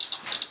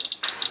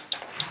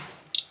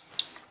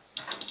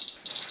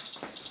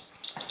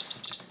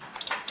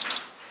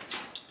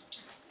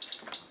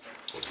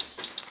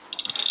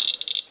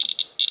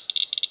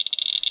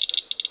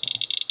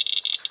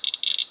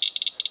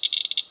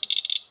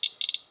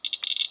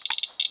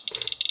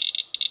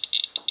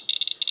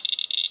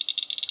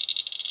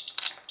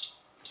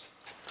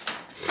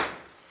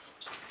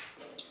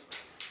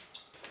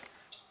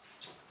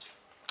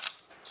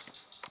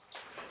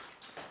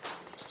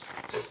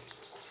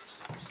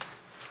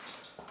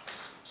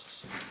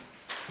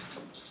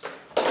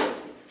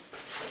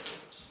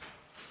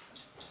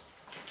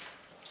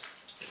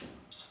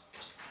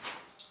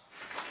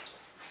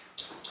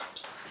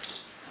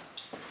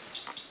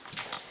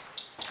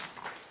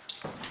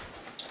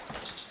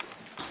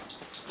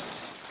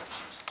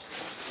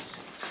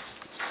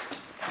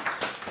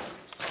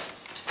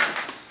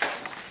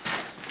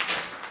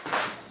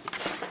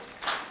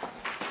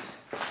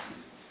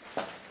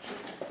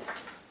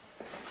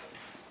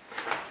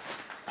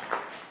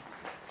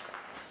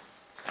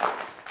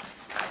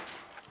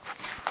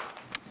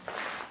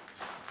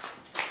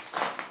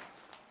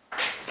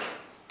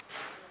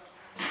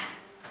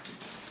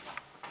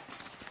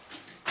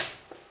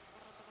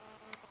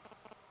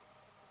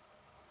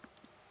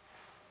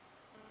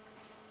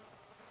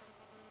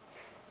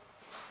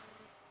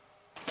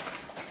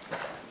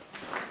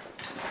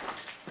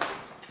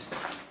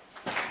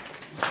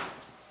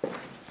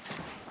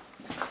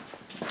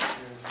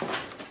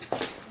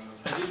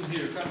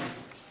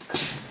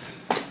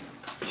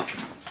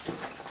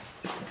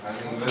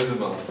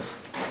 Eisenbahn.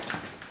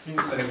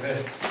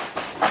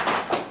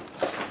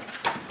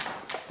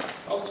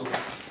 Aufzug.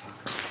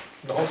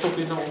 Der Aufzug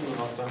geht nach unten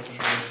raus, sagt er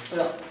schon.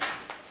 Ja.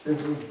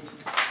 Weißt du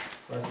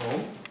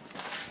warum?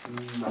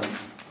 Nein.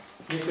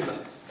 Hier genau.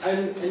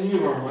 Ein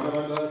new one,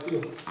 aber da ist you.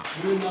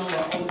 You know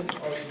our own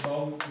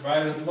Baum,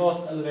 while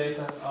most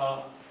elevators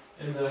are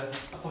in the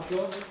upper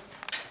floors.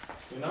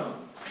 You know?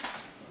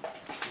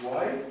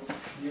 Why?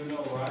 You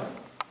know why?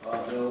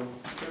 No.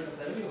 Should I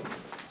tell you?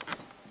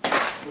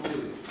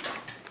 Really?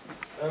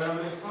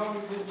 It's how we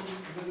do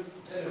this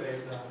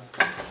elevator.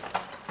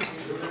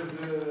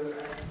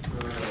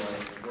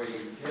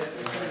 Yes,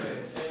 elevator.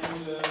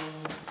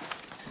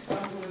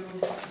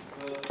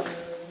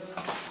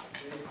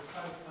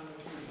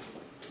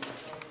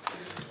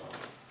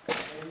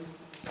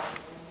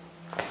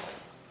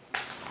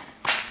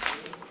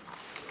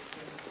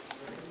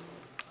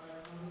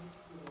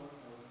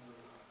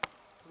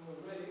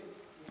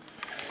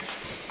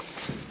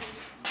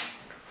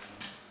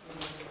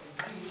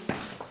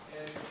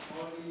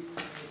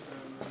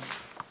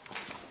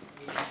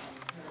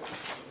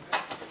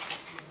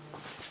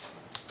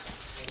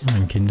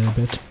 Ein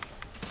Kinderbett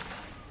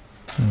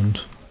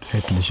und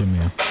etliche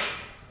mehr.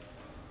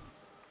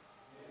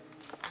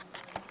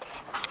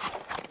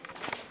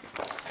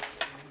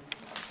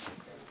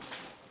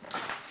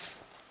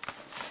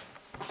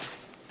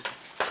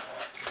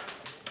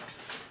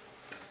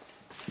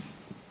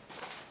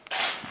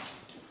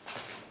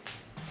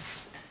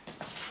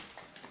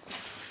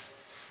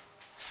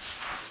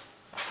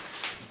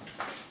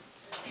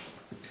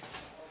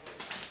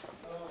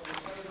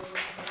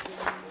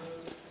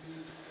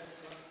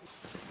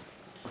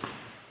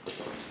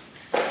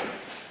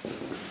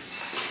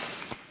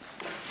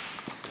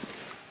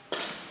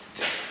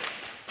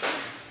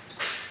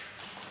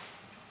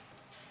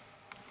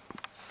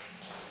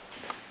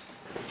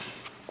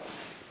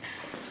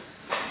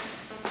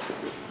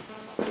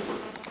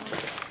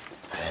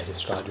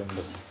 Das Stadion,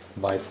 das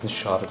war jetzt nicht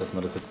schade, dass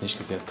man das jetzt nicht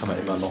gesehen hat. Das kann man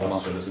immer noch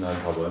machen. Das sind halt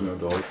ein paar Bäume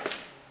und Holz.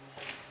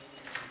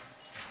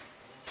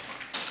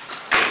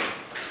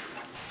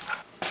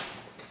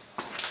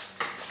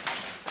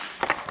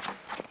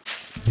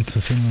 Jetzt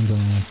befinden wir uns an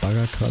einer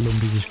Baggerkralle, um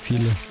die sich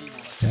viele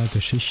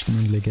Geschichten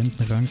und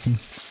Legenden ranken.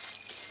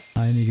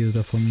 Einige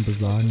davon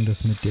besagen,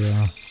 dass mit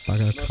der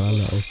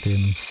Baggerkralle aus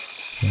dem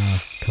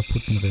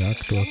kaputten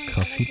Reaktor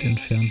Graphit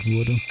entfernt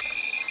wurde.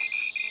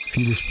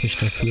 Vieles spricht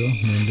dafür,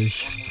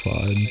 nämlich vor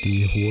allem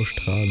die hohe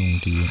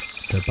Strahlung, die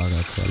der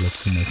Baggerkralle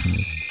zu messen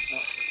ist.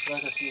 Ja,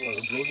 das ist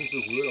also bloß nicht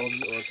berühren, auch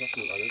nicht euer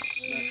Sachen und alles.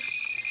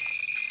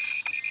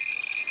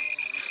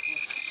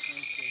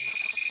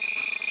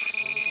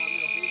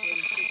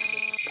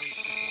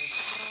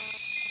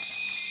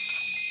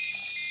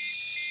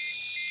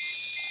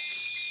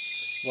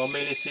 Ja. One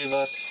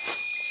millisievert,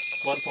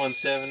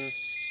 1.7,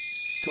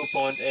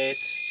 2.8,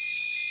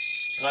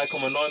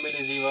 3,9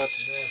 millisievert,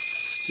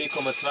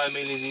 4,2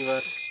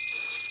 millisievert,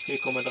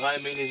 4,3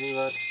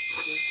 millisievert.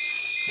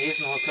 Hier ist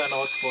noch ein kleiner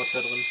Hotspot da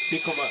drin.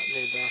 4,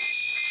 nee, da.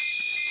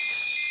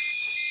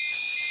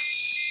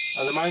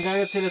 Also mein Gang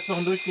erzählt jetzt noch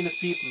ein durchgehendes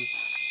Piepen.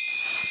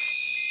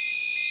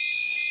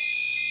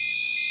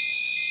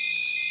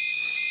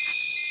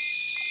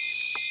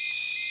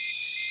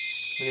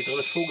 Und hier drin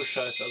ist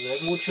Vogelscheiß. Also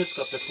irgendwo ein Schiss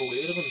gehabt, der Vogel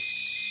hier drin.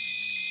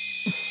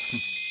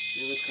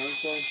 Der wird krank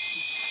sein.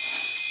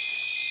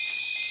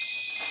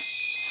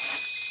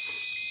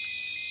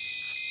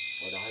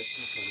 Oder halt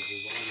nicht, weil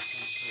wir waren nicht.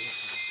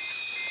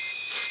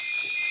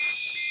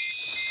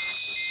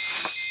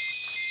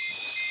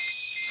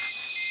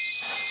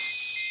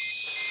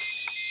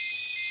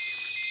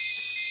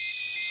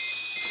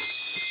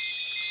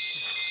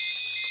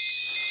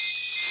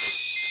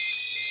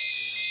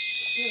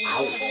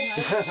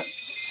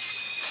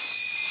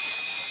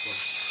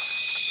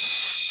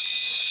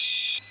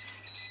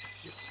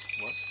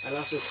 I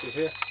love this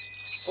here.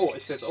 Oh,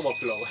 it says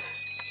overflow.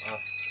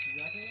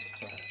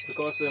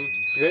 Because you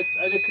hit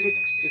any click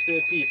is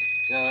a beep.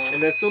 Ja.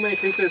 And there's so many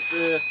clicks it's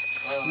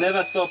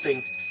never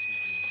stopping.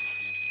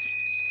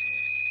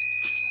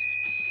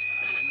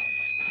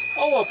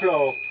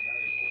 Overflow.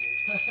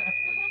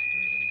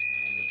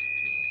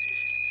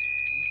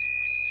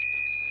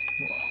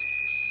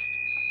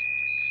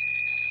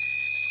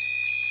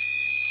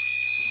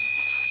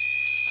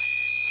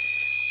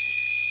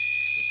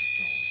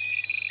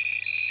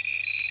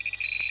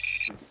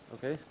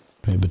 Okay.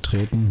 Wir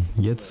betreten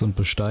jetzt und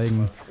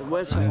besteigen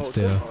eines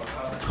der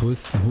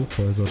größten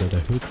Hochhäuser oder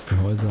der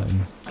höchsten Häuser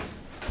in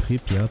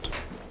Pripyat,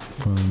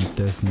 von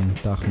dessen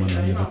Dach man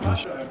eine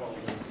wirklich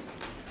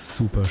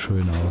super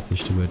schöne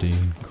Aussicht über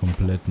den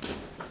kompletten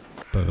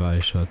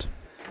Bereich hat.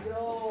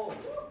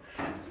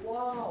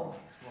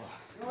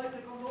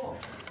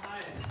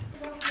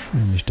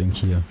 Und ich denke,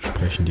 hier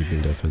sprechen die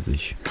Bilder für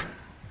sich.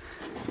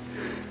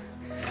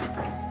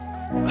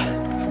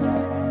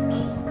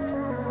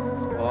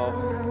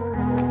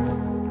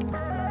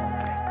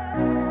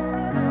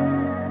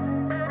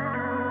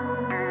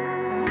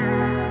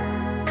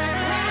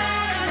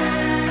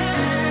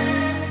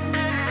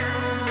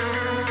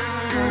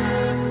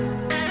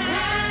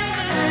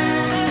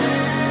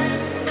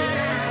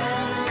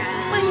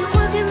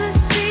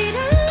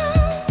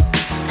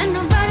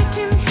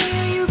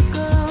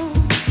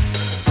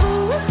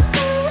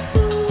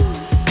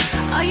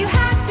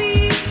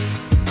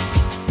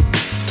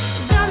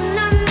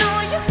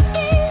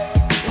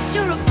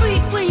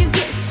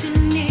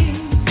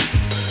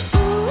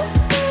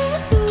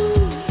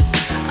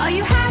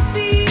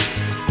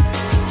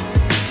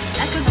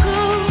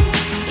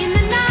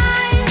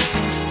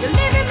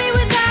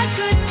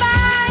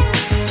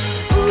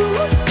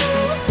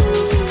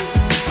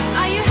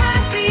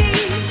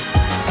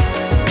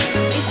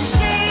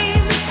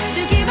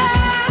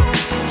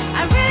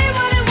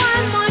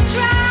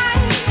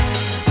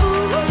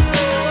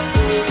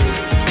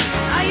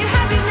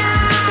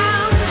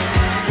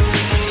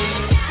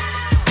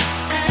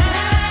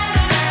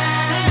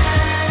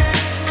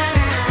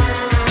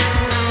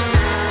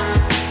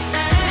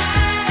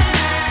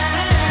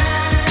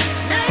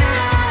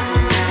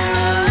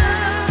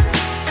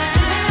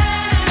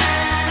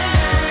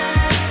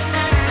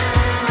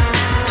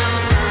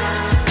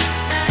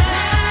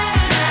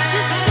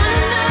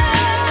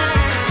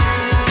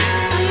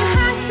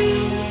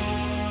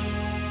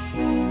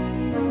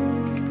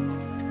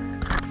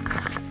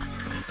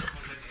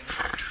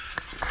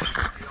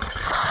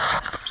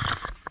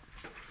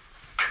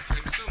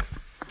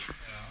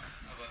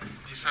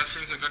 Das heißt,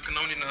 wir müssen gerade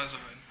genau in die Nase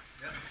rein.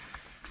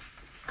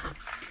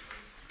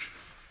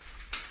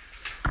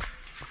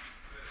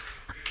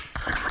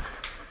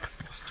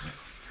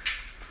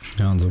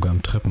 Ja, und sogar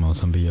im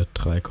Treppenhaus haben wir hier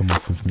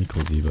 3,5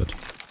 Mikrosievert.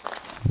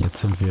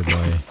 Jetzt sind wir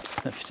bei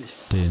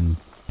den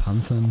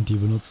Panzern, die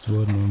benutzt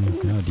wurden, um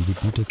ja, die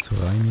Gebiete zu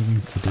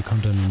reinigen, zu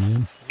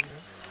dekontaminieren.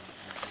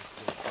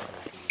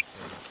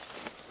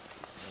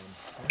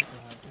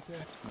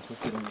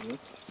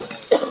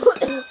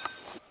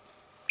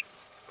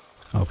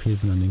 Auch hier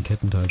sind an den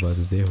Ketten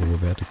teilweise sehr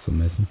hohe Werte zu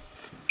messen.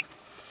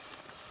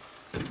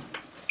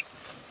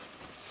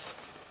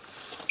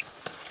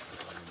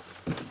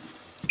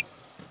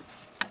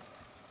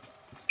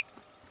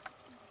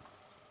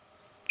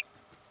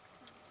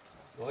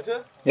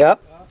 Ja.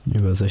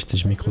 Über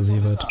 60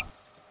 Mikrosievert.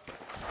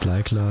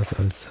 Bleiglas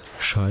als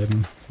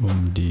Scheiben,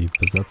 um die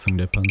Besatzung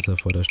der Panzer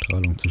vor der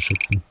Strahlung zu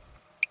schützen.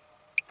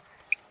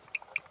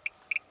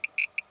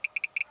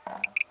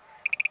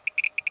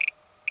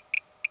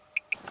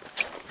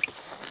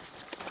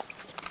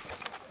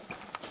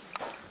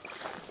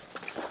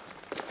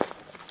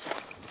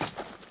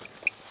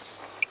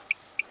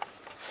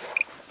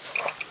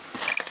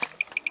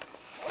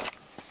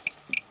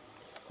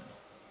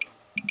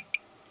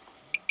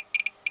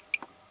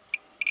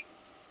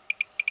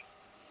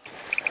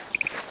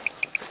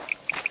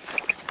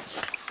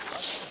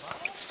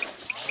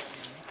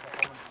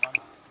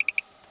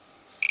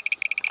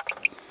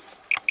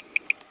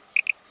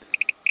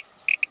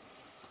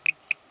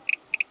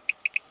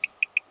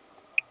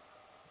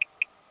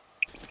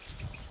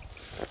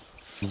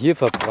 Hier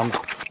verbrannt.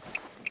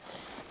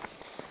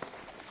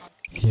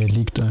 Hier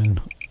liegt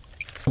ein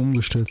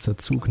umgestürzter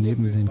Zug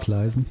neben den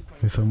Gleisen.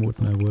 Wir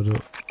vermuten, er wurde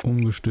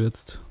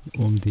umgestürzt,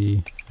 um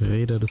die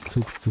Räder des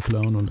Zugs zu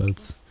klauen und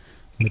als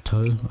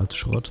Metall, als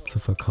Schrott zu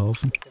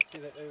verkaufen.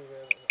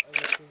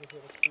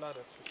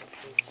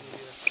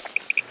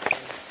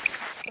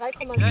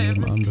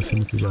 Nebenan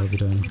befindet sich aber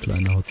wieder ein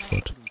kleiner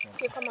Hotspot.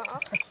 4,8.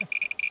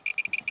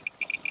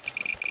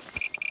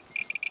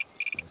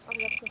 Aber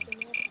jetzt nicht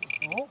mehr.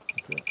 Oh,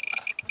 okay.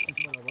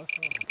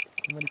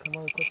 Können wir die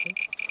Kamera kurz hin?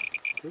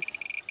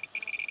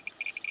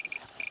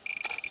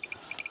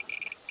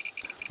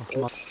 Was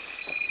macht?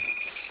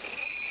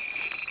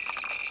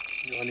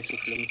 Ja, nicht so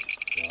schlimm.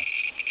 Ja.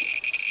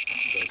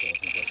 Sollte auf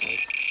jeden Fall sein.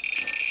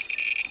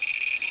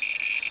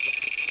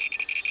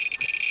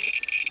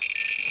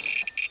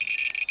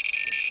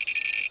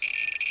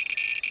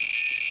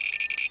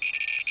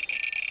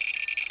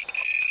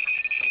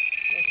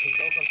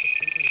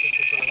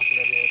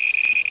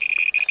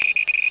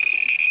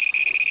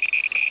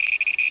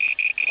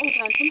 Oh,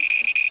 53.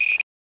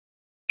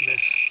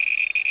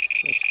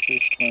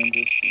 60,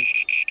 63.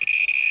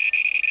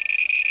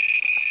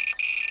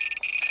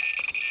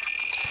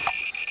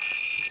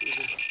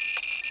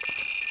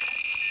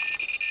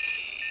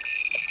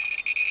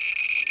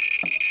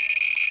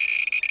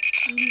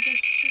 Oh,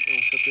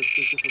 ich hab jetzt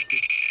durchgefasst.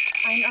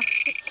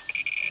 81.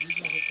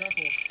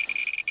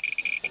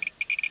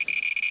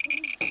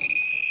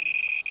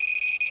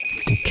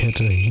 Die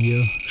Kette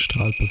hier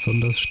strahlt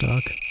besonders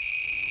stark,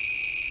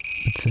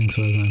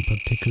 beziehungsweise ein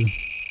Partikel,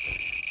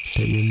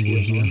 der irgendwo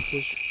hier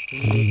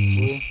liegen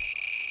muss.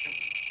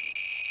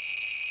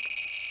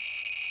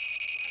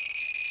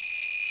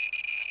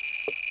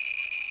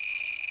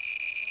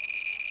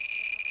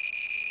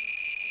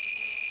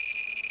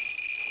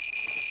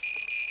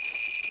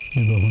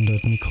 Über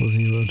 100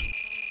 Mikrosievert.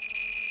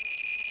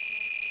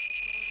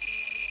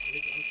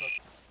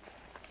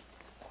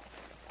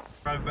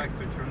 Drive back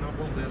to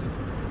Chernobyl, then,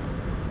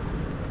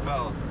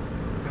 well,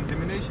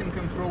 contamination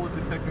control at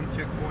the second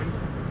checkpoint.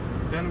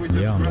 Then we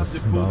just Ja, und grab the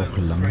das war food auch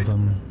and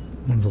langsam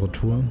unsere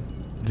Tour.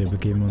 Wir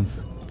begeben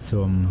uns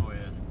zum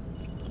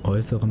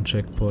äußeren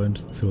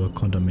Checkpoint, zur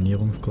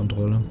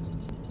Kontaminierungskontrolle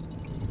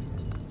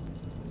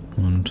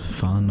und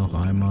fahren noch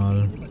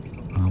einmal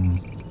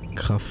am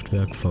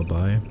Kraftwerk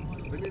vorbei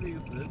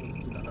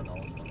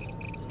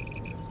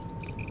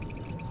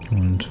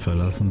und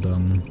verlassen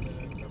dann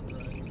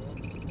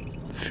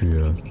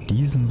für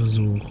diesen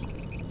Besuch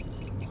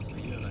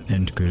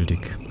endgültig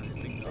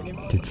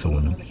die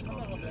Zone.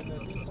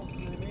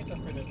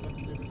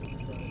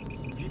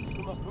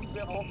 40,5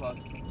 wäre auch was.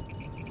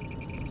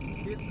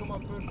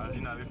 40,5.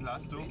 Alina, wie viel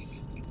hast du?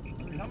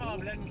 Kamera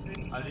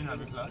blenden. Alina,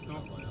 wie viel hast du?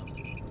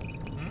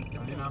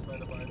 Alina, wie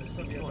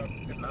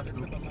viel hast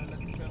du?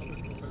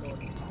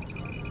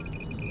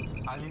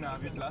 Alina,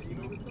 wie viel hast du?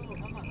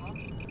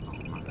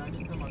 Nein,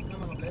 die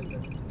Kamera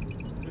blenden.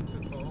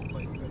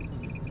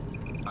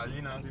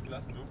 Alina, wie viel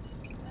hast du?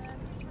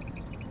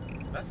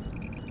 Was? 4,3.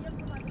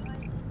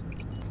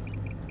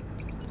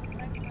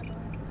 3,9.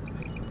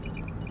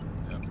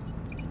 Ja.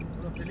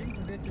 Und auf der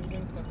linken seht ihr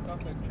übrigens das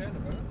Kraftwerk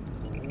Chernobyl.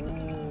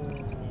 Oh.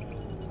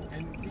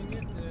 And seeing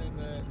it,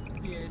 the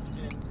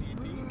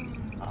CHNPD.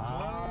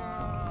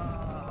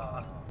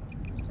 Ah.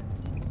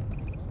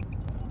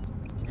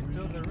 And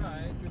to the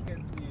right, you can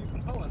see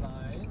power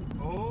lines.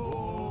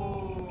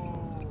 Oh.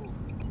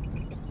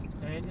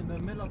 And in the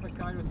middle of the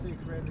car, you see a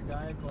crazy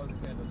guy called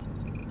Kevin.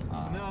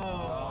 No.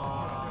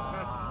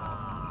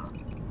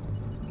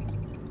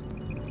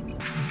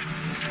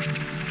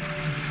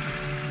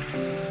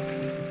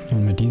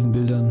 Und mit diesen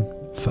Bildern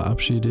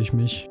verabschiede ich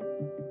mich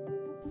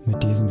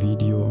mit diesem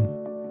Video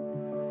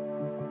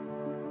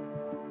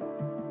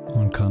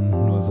und kann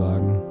nur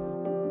sagen,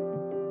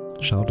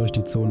 schaut euch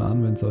die Zone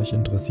an, wenn es euch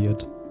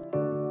interessiert.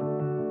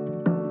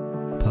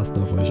 Passt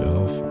auf euch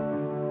auf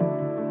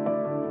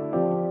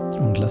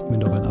und lasst mir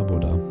doch ein Abo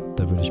da,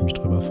 da würde ich mich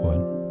drüber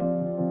freuen.